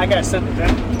got sent it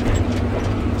in.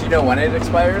 Do you know when it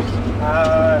expires?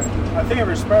 I think it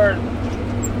expired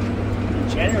in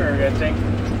January, I think.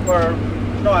 Or,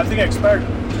 no, I think it expired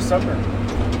in December.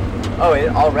 Oh, it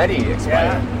already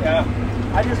expired? Yeah.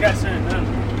 I just got sent it in.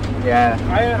 Yeah.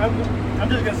 I'm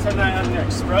just going to send that on the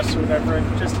express or whatever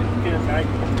just to get it back,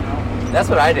 That's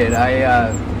what I did.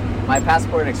 My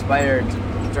passport expired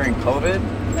during COVID.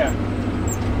 Yeah.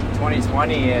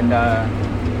 2020, and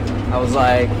I was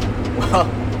like, well,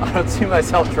 I don't see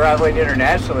myself traveling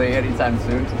internationally anytime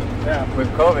soon. Yeah. With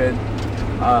COVID.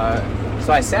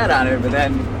 So I sat on it, but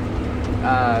then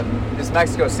this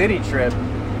Mexico City trip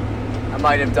I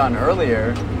might have done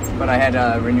earlier, but I had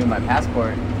to renew my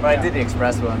passport. But I did the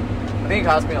express one. I think it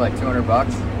cost me like $200.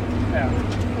 Yeah.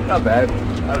 Not bad.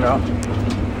 I don't know.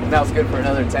 And that was good for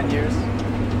another 10 years.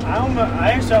 I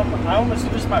almost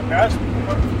used my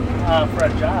passport for a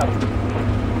job.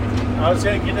 I was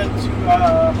going to get into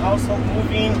household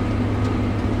moving,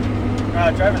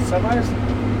 driving semis.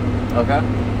 Okay.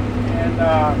 And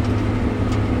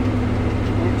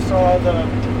so the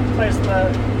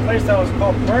place that was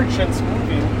called Merchants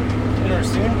Moving,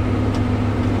 interesting.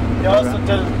 They also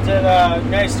did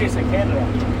United States and Canada.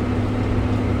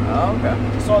 Oh, okay.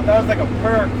 So that was like a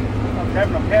perk of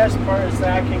having a passport, is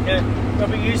that I can get.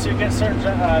 It'll be easier to get certain.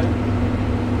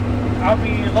 I'll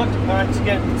be looked upon to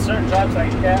get certain jobs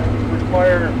like that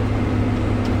require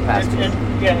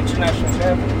international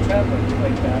travel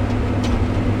like that.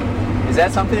 Is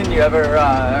that something you ever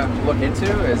look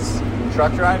into? Is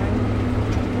truck driving?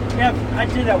 Yeah, I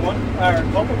did that one or a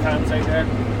couple times. I did.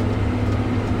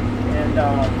 And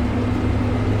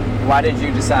why did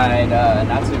you decide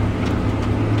not to?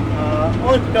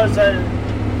 Only because the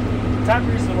top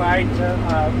reason why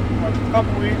a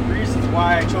couple reasons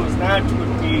why I chose not to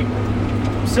would be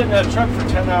sitting in a truck for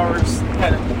 10 hours,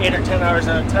 8 or 10 hours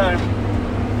at a time,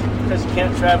 because you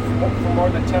can't travel for more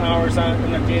than 10 hours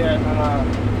in a day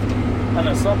on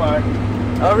a semi.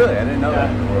 Oh, really? I didn't know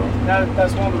that.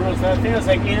 That's one of the rules. And I think it's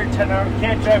like 8 or 10 hours. You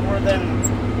can't drive more than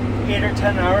 8 or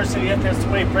 10 hours, so you have to have so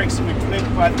many breaks in between.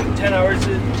 But I think 10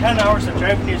 hours of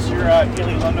driving is your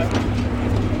daily limit.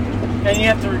 And you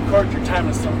have to record your time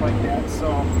and stuff like that.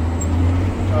 So,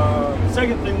 the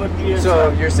second thing would be... So,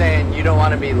 you're saying you don't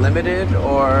want to be limited,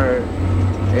 or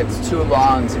it's too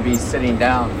long to be sitting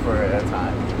down for a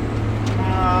time?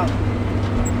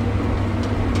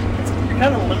 You're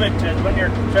kind of limited. When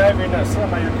you're driving a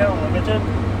semi, you're kind of limited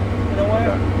in a way.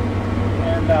 Okay.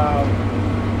 And,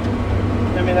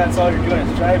 I mean, that's all you're doing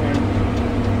is driving.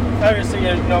 Obviously,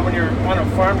 when you're on a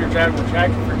farm, you're driving a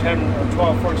tractor for 10 or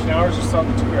 12, 14 hours or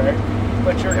something too, right?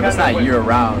 But you're it's not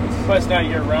year-round. But it's not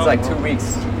year-round. It's like 2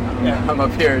 weeks. Yeah. I'm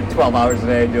up here 12 hours a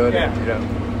day doing it,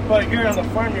 But here on the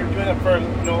farm, you're doing it for,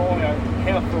 only a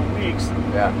handful of weeks.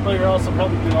 Yeah. But you're also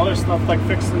probably doing other stuff like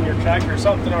fixing your tractor or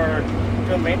something, or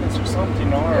doing maintenance or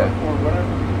something, or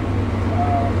whatever.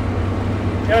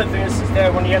 The other thing is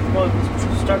that when you have to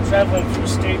start traveling through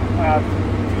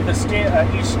the state,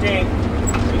 each state,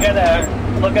 you gotta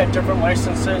look at different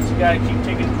licenses. You gotta keep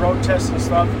taking road tests and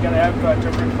stuff. You gotta have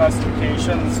different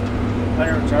classifications on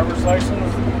your driver's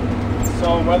license.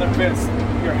 So whether it's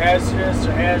your hazardous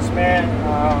or hazmat,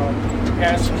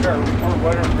 passenger, or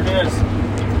whatever it is,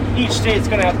 each state's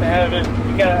gonna have to have it.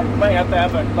 You might have to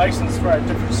have a license for a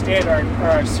different state or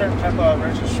a certain type of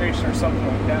registration or something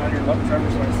like that on your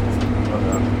driver's license.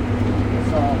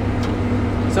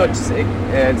 So it's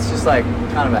just like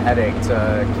kind of a headache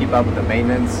to keep up with the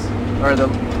maintenance, or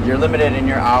you're limited in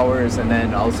your hours, and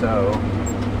then also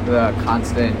the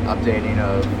constant updating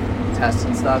of tests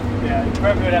and stuff. Yeah, you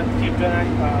probably would have to keep doing it.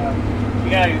 You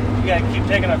gotta keep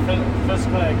taking a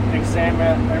physical exam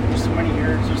every so many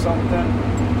years or something.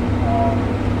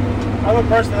 I'm a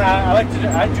person that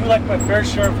I do like my fair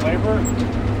share of labor.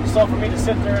 So for me to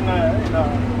sit there in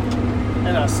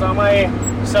a semi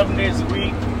 7 days a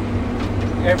week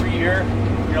every year,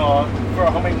 for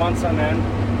how many months on end,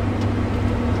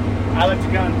 I like to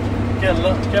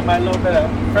get my little bit of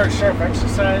fair share of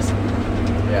exercise.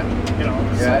 Yeah.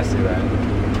 Yeah, I see that.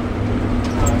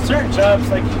 Certain jobs,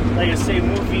 like I say,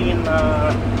 moving,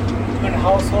 doing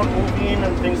household moving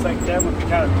and things like that would be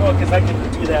kind of cool, because I can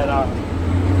do that.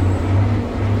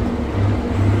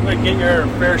 You would get your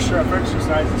fair share of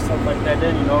exercise and stuff like that.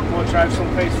 Then go drive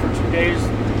someplace for 2 days.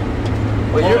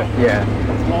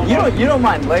 Well, you don't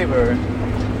mind labor.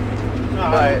 No,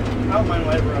 I don't mind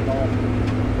labor at all.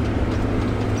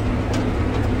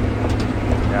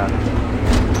 Yeah.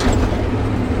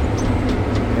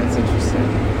 That's interesting.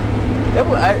 Yeah,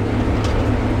 well,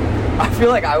 I feel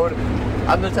like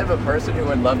I'm the type of person who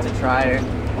would love to try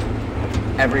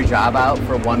every job out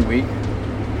for 1 week,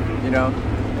 Yeah.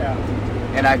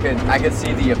 And I could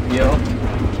see the appeal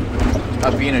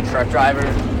of being a truck driver,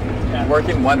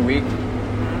 working 1 week.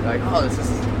 Like, oh, this is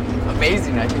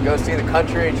amazing. I can go see the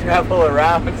country, travel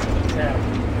around. Yeah.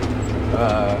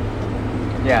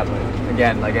 But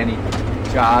again, like any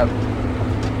job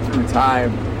through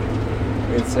time,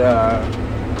 it's there's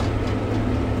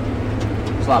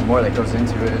a lot more that goes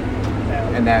into it,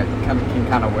 and that can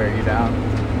kind of wear you down.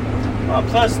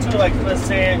 Plus, too, like let's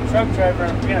say being a truck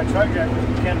driver,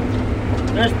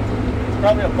 there's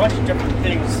probably a bunch of different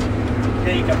things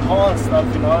that you can haul and stuff.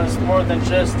 It's more than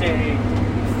just a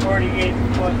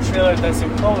 48-foot trailer that's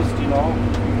enclosed,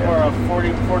 or a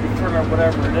 40-foot or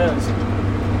whatever it is.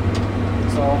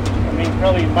 So,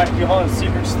 probably you might be hauling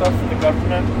secret stuff for the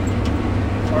government,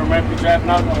 or might be driving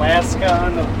out in Alaska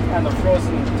on the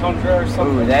frozen tundra or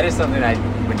something. Ooh, that is something I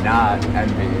would not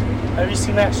envy. Have you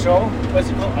seen that show? What's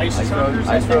it called? Ice Truckers?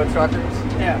 Ice Road Truckers?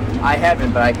 Yeah. I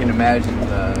haven't, but I can imagine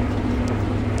the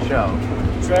show.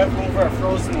 Drive over a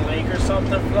frozen lake or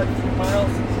something for like 3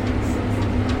 miles.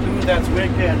 Dude, that's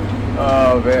wicked.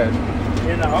 Oh, man.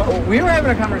 We were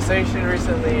having a conversation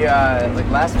recently, like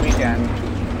last weekend,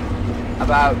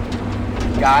 about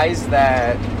guys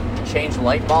that change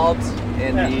light bulbs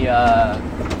in the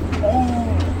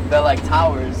like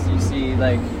towers you see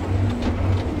like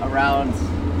around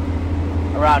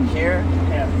here.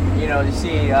 Yeah. You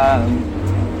see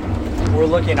we're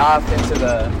looking off into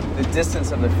the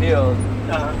distance of the field.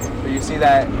 But you see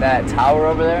that tower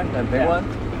over there, that big one?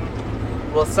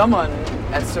 Well, someone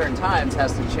at certain times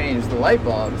has to change the light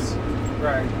bulbs.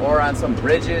 Right. Or on some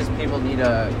bridges, people need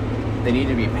to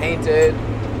be painted.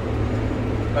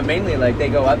 But mainly, like, they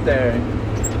go up there,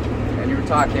 and you're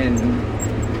talking,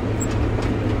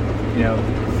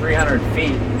 300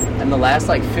 feet, and the last,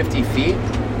 50 feet,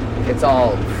 it's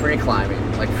all free climbing,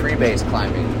 like free base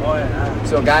climbing. Oh, yeah.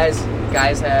 So guys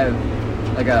have,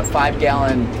 like, a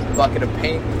 5-gallon bucket of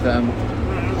paint with them,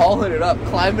 hauling it up,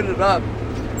 climbing it up.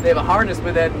 They have a harness,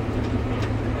 but then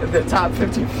the top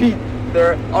 50 feet,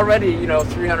 they're already,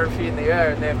 300 feet in the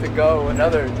air, and they have to go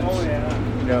another. Oh, yeah.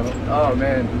 Oh,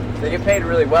 man. They get paid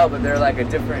really well, but they're like a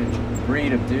different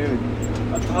breed of dude.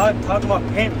 Talking about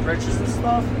paint bridges and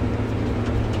stuff,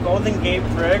 Golden Gate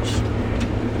Bridge,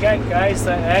 you got guys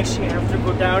that actually have to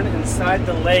go down inside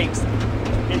the lakes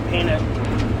and paint it.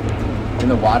 In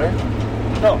the water?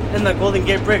 No, in the Golden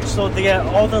Gate Bridge. So they got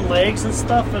all the legs and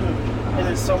stuff, and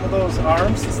then some of those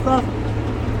arms and stuff,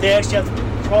 they actually have to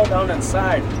crawl down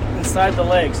inside the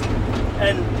legs.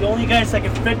 And the only guys that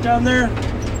can fit down there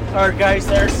are guys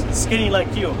that are skinny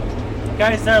like you.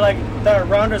 Guys that are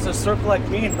round as a circle like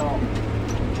me, no.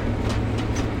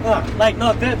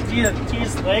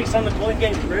 These legs on the Golden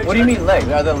Gate Bridge. What do you mean legs?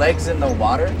 Are the legs in the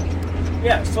water?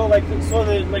 Yeah, so they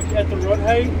at the road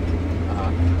height,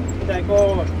 that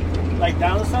go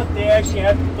down and stuff. They actually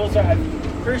have those are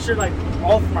pretty sure like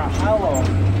all from our hollow.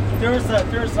 There's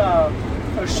a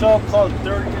show called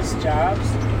Dirtiest Jobs.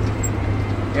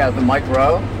 Yeah, the Mike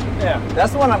Rowe. Yeah.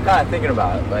 That's the one I'm kind of thinking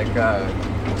about, like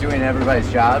doing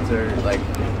everybody's jobs, or like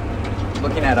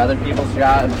looking at other people's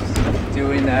jobs,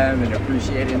 doing them and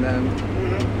appreciating them.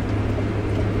 Mm-hmm.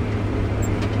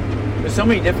 There's so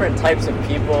many different types of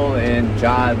people and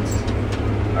jobs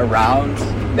around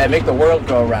that make the world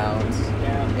go around.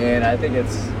 Yeah. And I think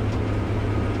it's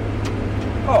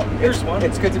here's one.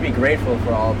 It's good to be grateful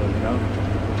for all of them, you know?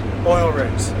 Oil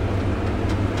rigs.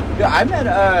 Yeah, I met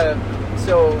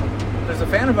so there's a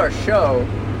fan of our show.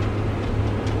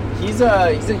 He's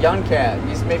a young cat.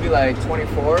 He's maybe like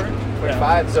 24,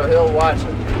 25, yeah. So he'll watch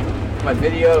my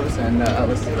videos and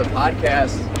listen to the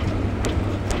podcast.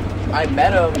 I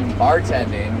met him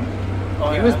bartending.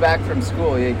 He was back from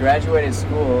school. He had graduated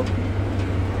school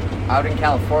out in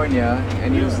California,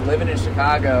 and he was living in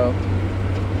Chicago.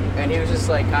 And he was just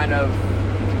like kind of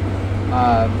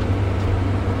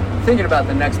thinking about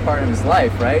the next part of his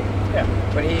life, right? Yeah.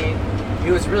 But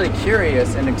he was really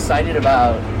curious and excited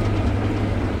about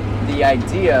the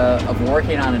idea of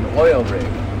working on an oil rig.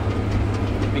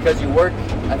 Because you work,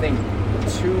 I think,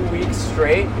 2 weeks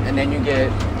straight, and then you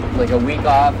get like a week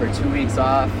off or 2 weeks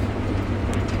off.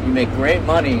 You make great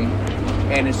money,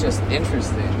 and it's just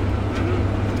interesting.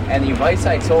 And the advice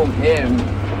I told him,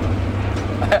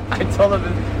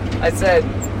 I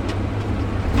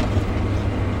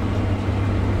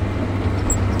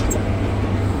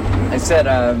said,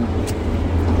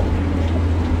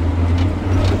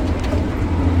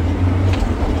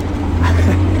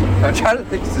 I'm trying to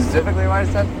think specifically what I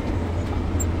said.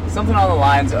 Something on the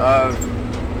lines of,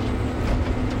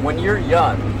 when you're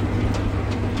young,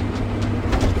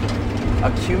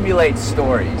 accumulate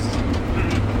stories.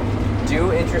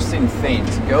 Do interesting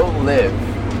things. Go live.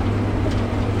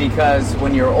 Because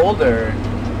when you're older,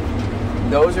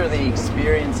 those are the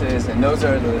experiences and those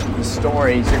are the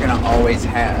stories you're going to always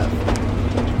have.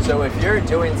 So if you're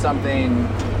doing something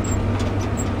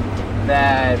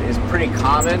that is pretty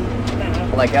common,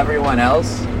 like everyone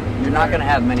else, you're not going to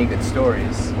have many good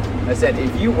stories. I said,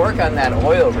 if you work on that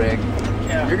oil rig,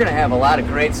 you're going to have a lot of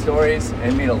great stories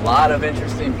and meet a lot of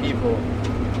interesting people.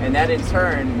 And that in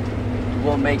turn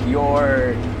will make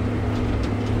your,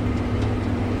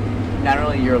 not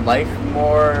only your life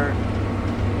more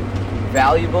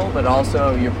valuable, but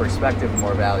also your perspective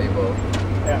more valuable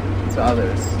to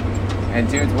others. And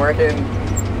dude's working.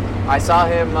 I saw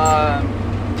him, I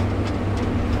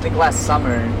think last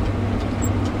summer.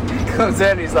 He comes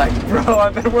in, he's like, bro,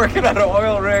 I've been working on an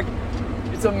oil rig.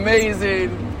 It's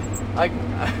amazing. Like,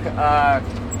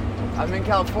 I'm in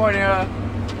California,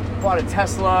 bought a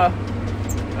Tesla,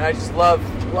 and I just love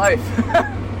life.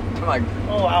 I'm like,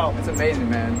 oh wow, that's amazing,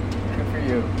 man. Good for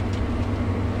you.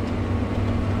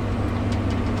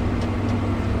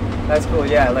 That's cool.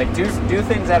 Yeah, like do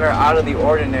things that are out of the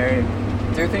ordinary.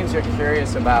 Do things you're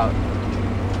curious about.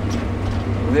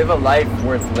 Live a life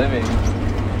worth living.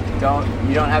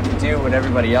 You don't have to do what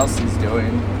everybody else is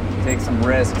doing. Take some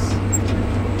risks.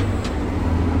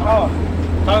 Oh,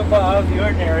 talk about out of the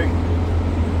ordinary.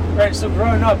 Right, so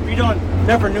growing up, you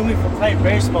never knew me for playing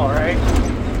baseball, right?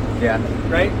 Yeah.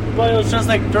 Right? But it was just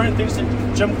like during things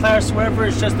in gym class or whatever,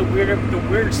 it's just the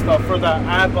weird stuff or the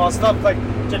eyeball stuff. Like,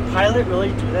 did Pilot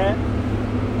really do that?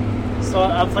 So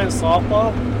I'm playing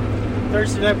softball.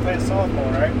 Thursday night playing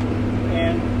softball, right?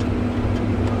 And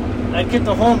I get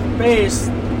to home base,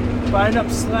 but I end up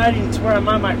sliding to where I'm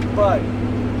on my butt.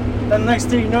 Then the next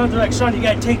thing you know, they're like, Shawn, you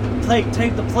gotta take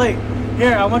the plate.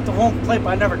 Here, I went to home plate, but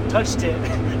I never touched it.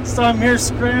 So I'm here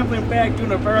scrambling back,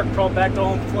 doing a barrel crawl back to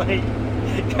home plate.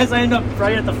 Because I end up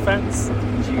right at the fence.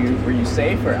 Were you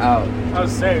safe or out? I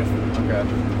was safe. Okay.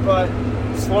 But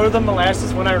slower than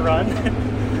molasses when I run.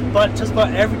 But just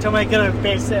about every time I get on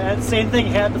base, that same thing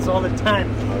happens all the time.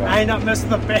 Okay. I end up missing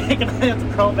the bag and I have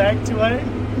to crawl back to it.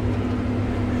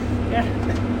 Yeah.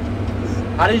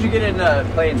 How did you get into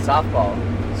playing softball?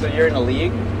 So you're in a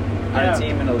league? On a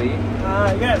team in a league?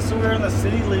 Yeah, so we were in the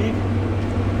city league.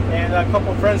 And a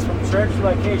couple friends from church were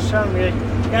like, hey, Shawn, we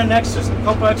got a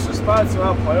couple extra spots. You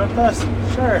want to play with us?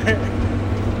 Sure.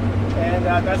 And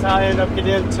that's how I ended up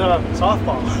getting into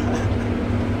softball.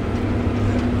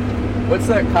 What's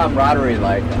the camaraderie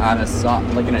like on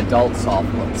an adult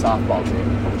softball team?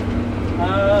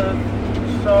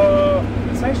 So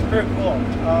it's actually pretty cool.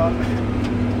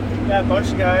 Yeah, a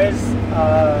bunch of guys.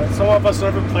 Some of us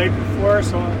never played before,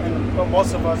 but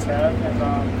most of us have.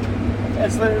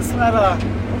 And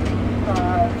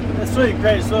it's really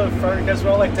great. It's really fun because we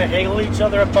all like to haggle each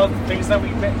other about things that we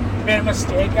made a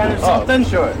mistake on or something.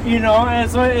 Sure. You know, and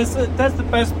so that's the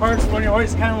best part. Is when you're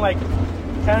always kind of like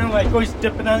kind of like always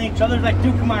dipping on each other. Like,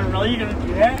 dude, come on, really? You gonna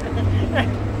do that?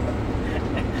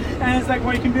 And it's like,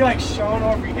 well, you can be like Shawn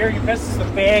over here. He misses the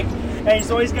bag, and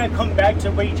he's always got to come back to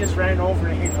what he just ran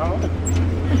over, you know?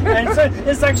 And so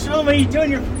it's like, Shawn, what are you doing?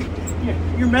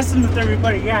 You're messing with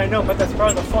everybody. Yeah, I know, but that's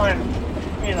part of the fun,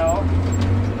 you know?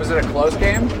 Was it a close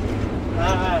game?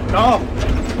 No.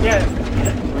 Yeah.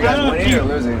 Were you guys winning or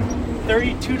losing?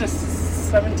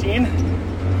 32-17.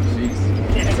 Jeez.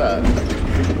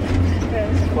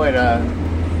 It's quite a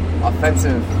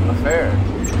offensive affair.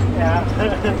 Yeah.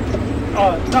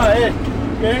 Oh, no,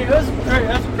 that's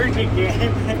a pretty good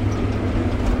game.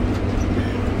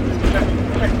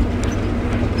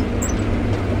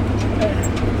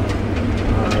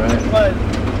 Alright. But,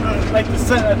 I think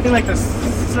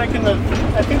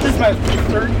this is my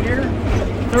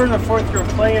third or fourth year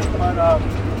playing, but,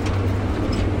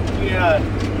 yeah.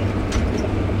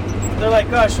 They're like,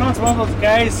 Shawn's one of those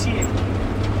guys,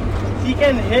 he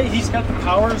can hit, he's got the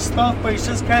power and stuff, but he's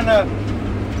just kind of,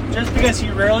 just because he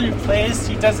rarely plays,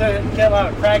 he doesn't get a lot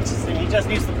of practice, and he just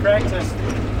needs to practice.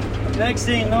 Next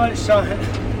thing you know,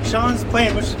 Shawn's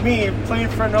playing, which is me, playing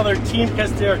for another team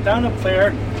because they're down a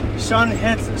player. Shawn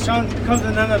comes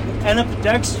in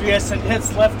ambidextrous and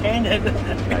hits left-handed.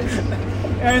 Nice.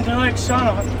 And they're like,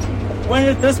 Shawn, when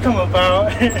did this come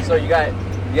about? So you got,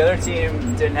 the other team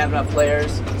didn't have enough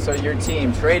players, so your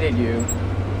team traded you.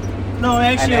 No,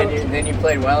 actually. And then you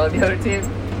played well on the other team?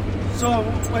 So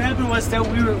what happened was that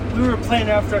we were playing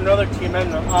after another team, and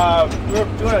we were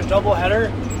doing a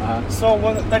doubleheader. So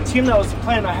when the team that was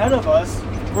playing ahead of us,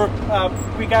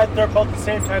 we got there about the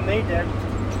same time they did,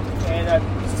 and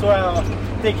so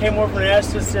they came over and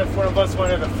asked us if one of us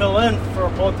wanted to fill in for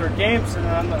both their games, and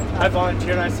I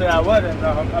volunteered and I said I would, and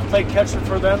I played catcher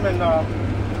for them, and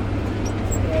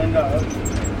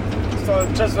so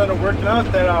it just ended up working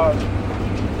out that.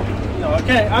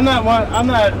 Okay, I'm not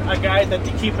a guy that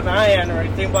you keep an eye on or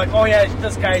anything, but like, oh yeah,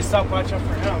 this guy, stop watching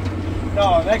for him.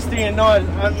 No, next thing you know,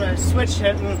 I'm switch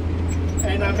hitting,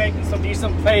 and I'm making some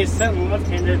decent plays, sitting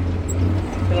left-handed,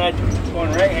 and I'm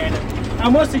going right-handed. I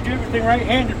mostly do everything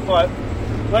right-handed, but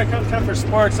when it comes time for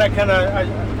sports, I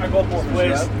go both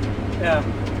ways. Yeah.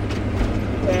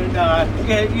 And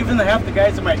even half the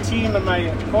guys on my team and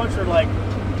my coach are like,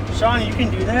 Shawn, you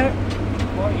can do that?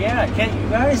 Well, yeah, can't you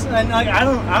guys? And like, I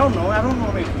don't know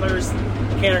how many players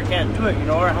can or can't do it,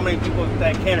 or how many people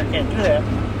that can or can't do that.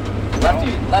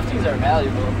 Lefties are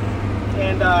valuable.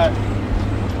 And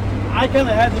I kind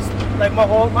of had this, like my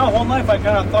whole life, I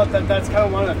kind of thought that that's kind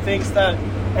of one of the things that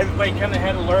everybody kind of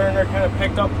had to learn or kind of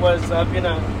picked up was being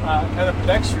a kind of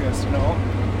dexterous,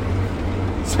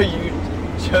 So you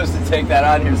chose to take that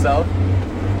on yourself?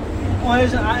 Well,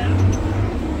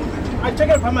 I took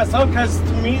it upon myself because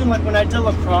to me, like when I did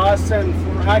lacrosse and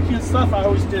for hockey and stuff, I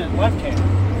always did it left-handed.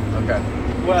 Okay.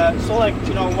 Well, so like,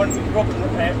 when we grew up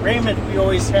at Raymond, we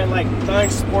always had like 9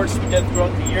 sports we did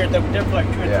throughout the year that we did for like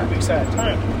 2 or 3 weeks at a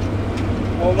time.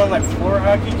 Well, when like floor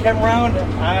hockey came around,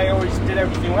 I always did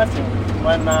everything left-handed.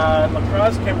 When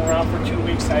lacrosse came around for 2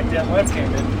 weeks, I did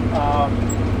left-handed.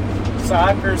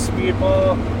 Soccer,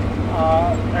 speedball,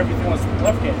 everything was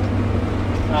left-handed.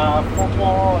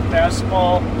 Football and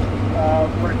basketball,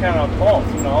 we're kind of both,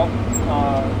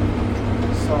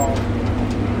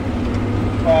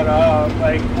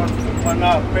 like when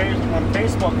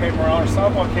baseball came around or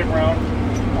softball came around,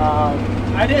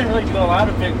 I didn't really do a lot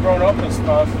of it growing up and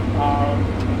stuff,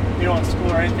 in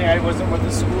school or anything. I wasn't with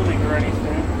the school league or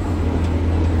anything.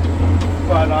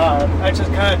 But I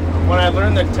just kind of, when I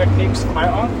learned the techniques from my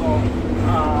uncle,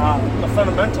 the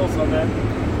fundamentals of it,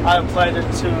 I applied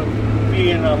it to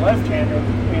being left-handed,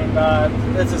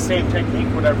 and it's the same technique,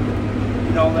 whatever.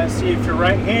 Let's see, if you're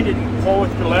right-handed, you pull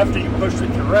with your left and you push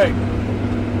with your right.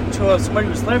 To somebody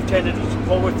who's left-handed, you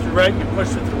pull with your right, you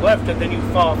push with your left, and then you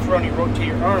follow through and you rotate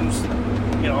your arms,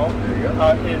 there you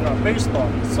go. In baseball.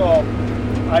 So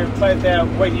I applied that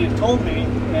what you told me,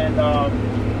 and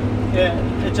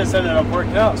it just ended up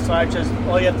working out. So all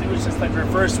you have to do is just like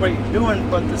reverse what you're doing,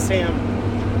 but the same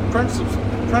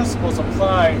principles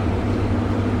apply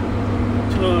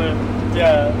to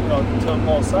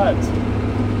both sides.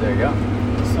 There you go.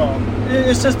 So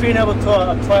it's just being able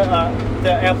to apply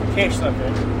the application of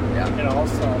it. Yeah.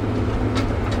 So.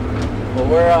 Well,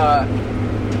 we're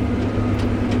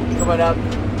coming up a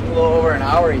little over an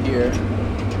hour here.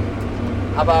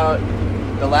 How about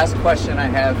the last question I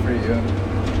have for you?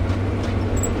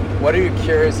 What are you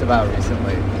curious about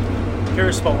recently?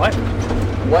 Curious about what?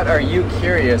 What are you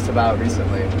curious about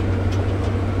recently?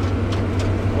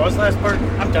 What was the last part?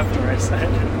 I'm definitely right.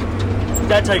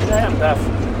 Did I tell you that? I'm deaf.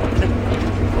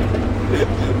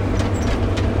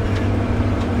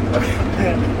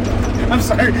 I'm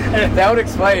sorry. That would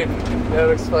explain.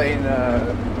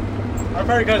 I'm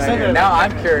very good at now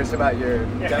I'm curious about your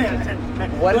definition.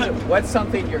 What's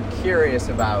something you're curious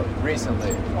about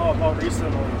recently? Oh, about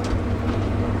recently.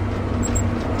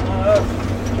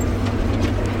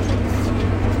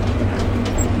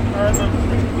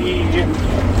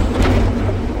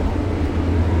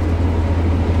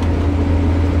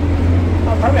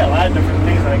 Probably a lot of different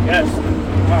things, I guess.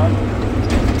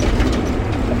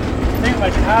 I think my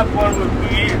top one would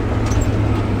be,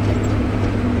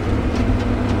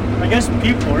 I guess,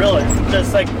 people, really.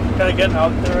 Just like kind of getting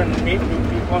out there and meeting new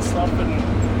people and stuff, and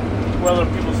what other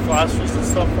people's philosophies and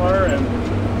stuff are, and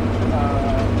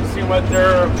seeing what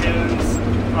their opinions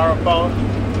are about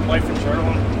life in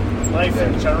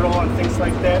general, and things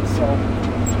like that. So.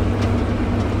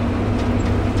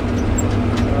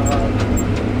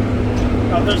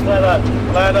 There's a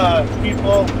lot of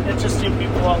people, interesting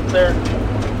people out there,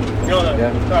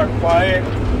 that are quiet,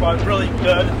 but really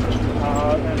good,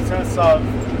 in a sense of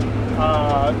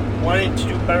wanting to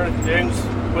do better things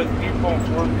with people and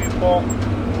for people,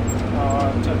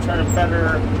 to try to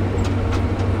better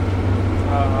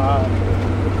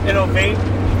innovate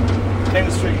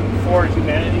things for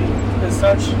humanity and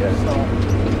such. Yes. So,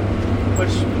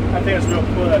 which I think is real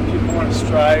cool that people want to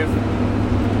strive to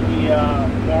be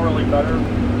morally better.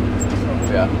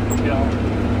 So, yeah.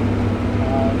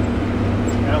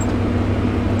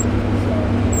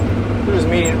 So just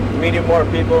meeting more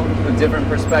people with different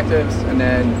perspectives, and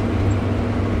then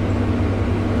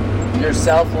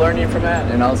yourself learning from that,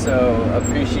 and also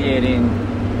appreciating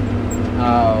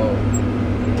how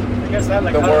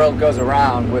the world goes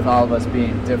around with all of us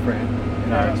being different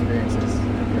in our experiences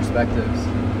and perspectives.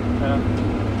 Yeah.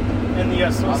 And the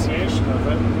association of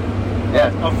it.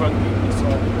 Of rugby, so.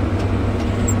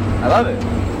 I love it.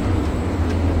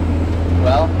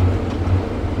 Well,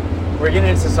 we're getting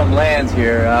into some lands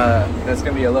here that's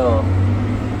going to be a little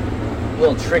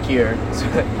trickier. So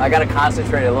I got to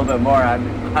concentrate a little bit more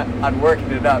on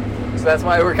working it up. So that's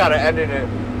why we're kind of ending it,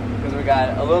 because we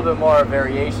got a little bit more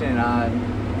variation on,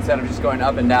 instead of just going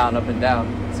up and down, up and down.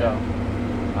 So,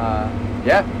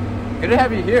 good to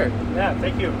have you here. Yeah,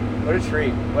 thank you. What a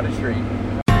treat.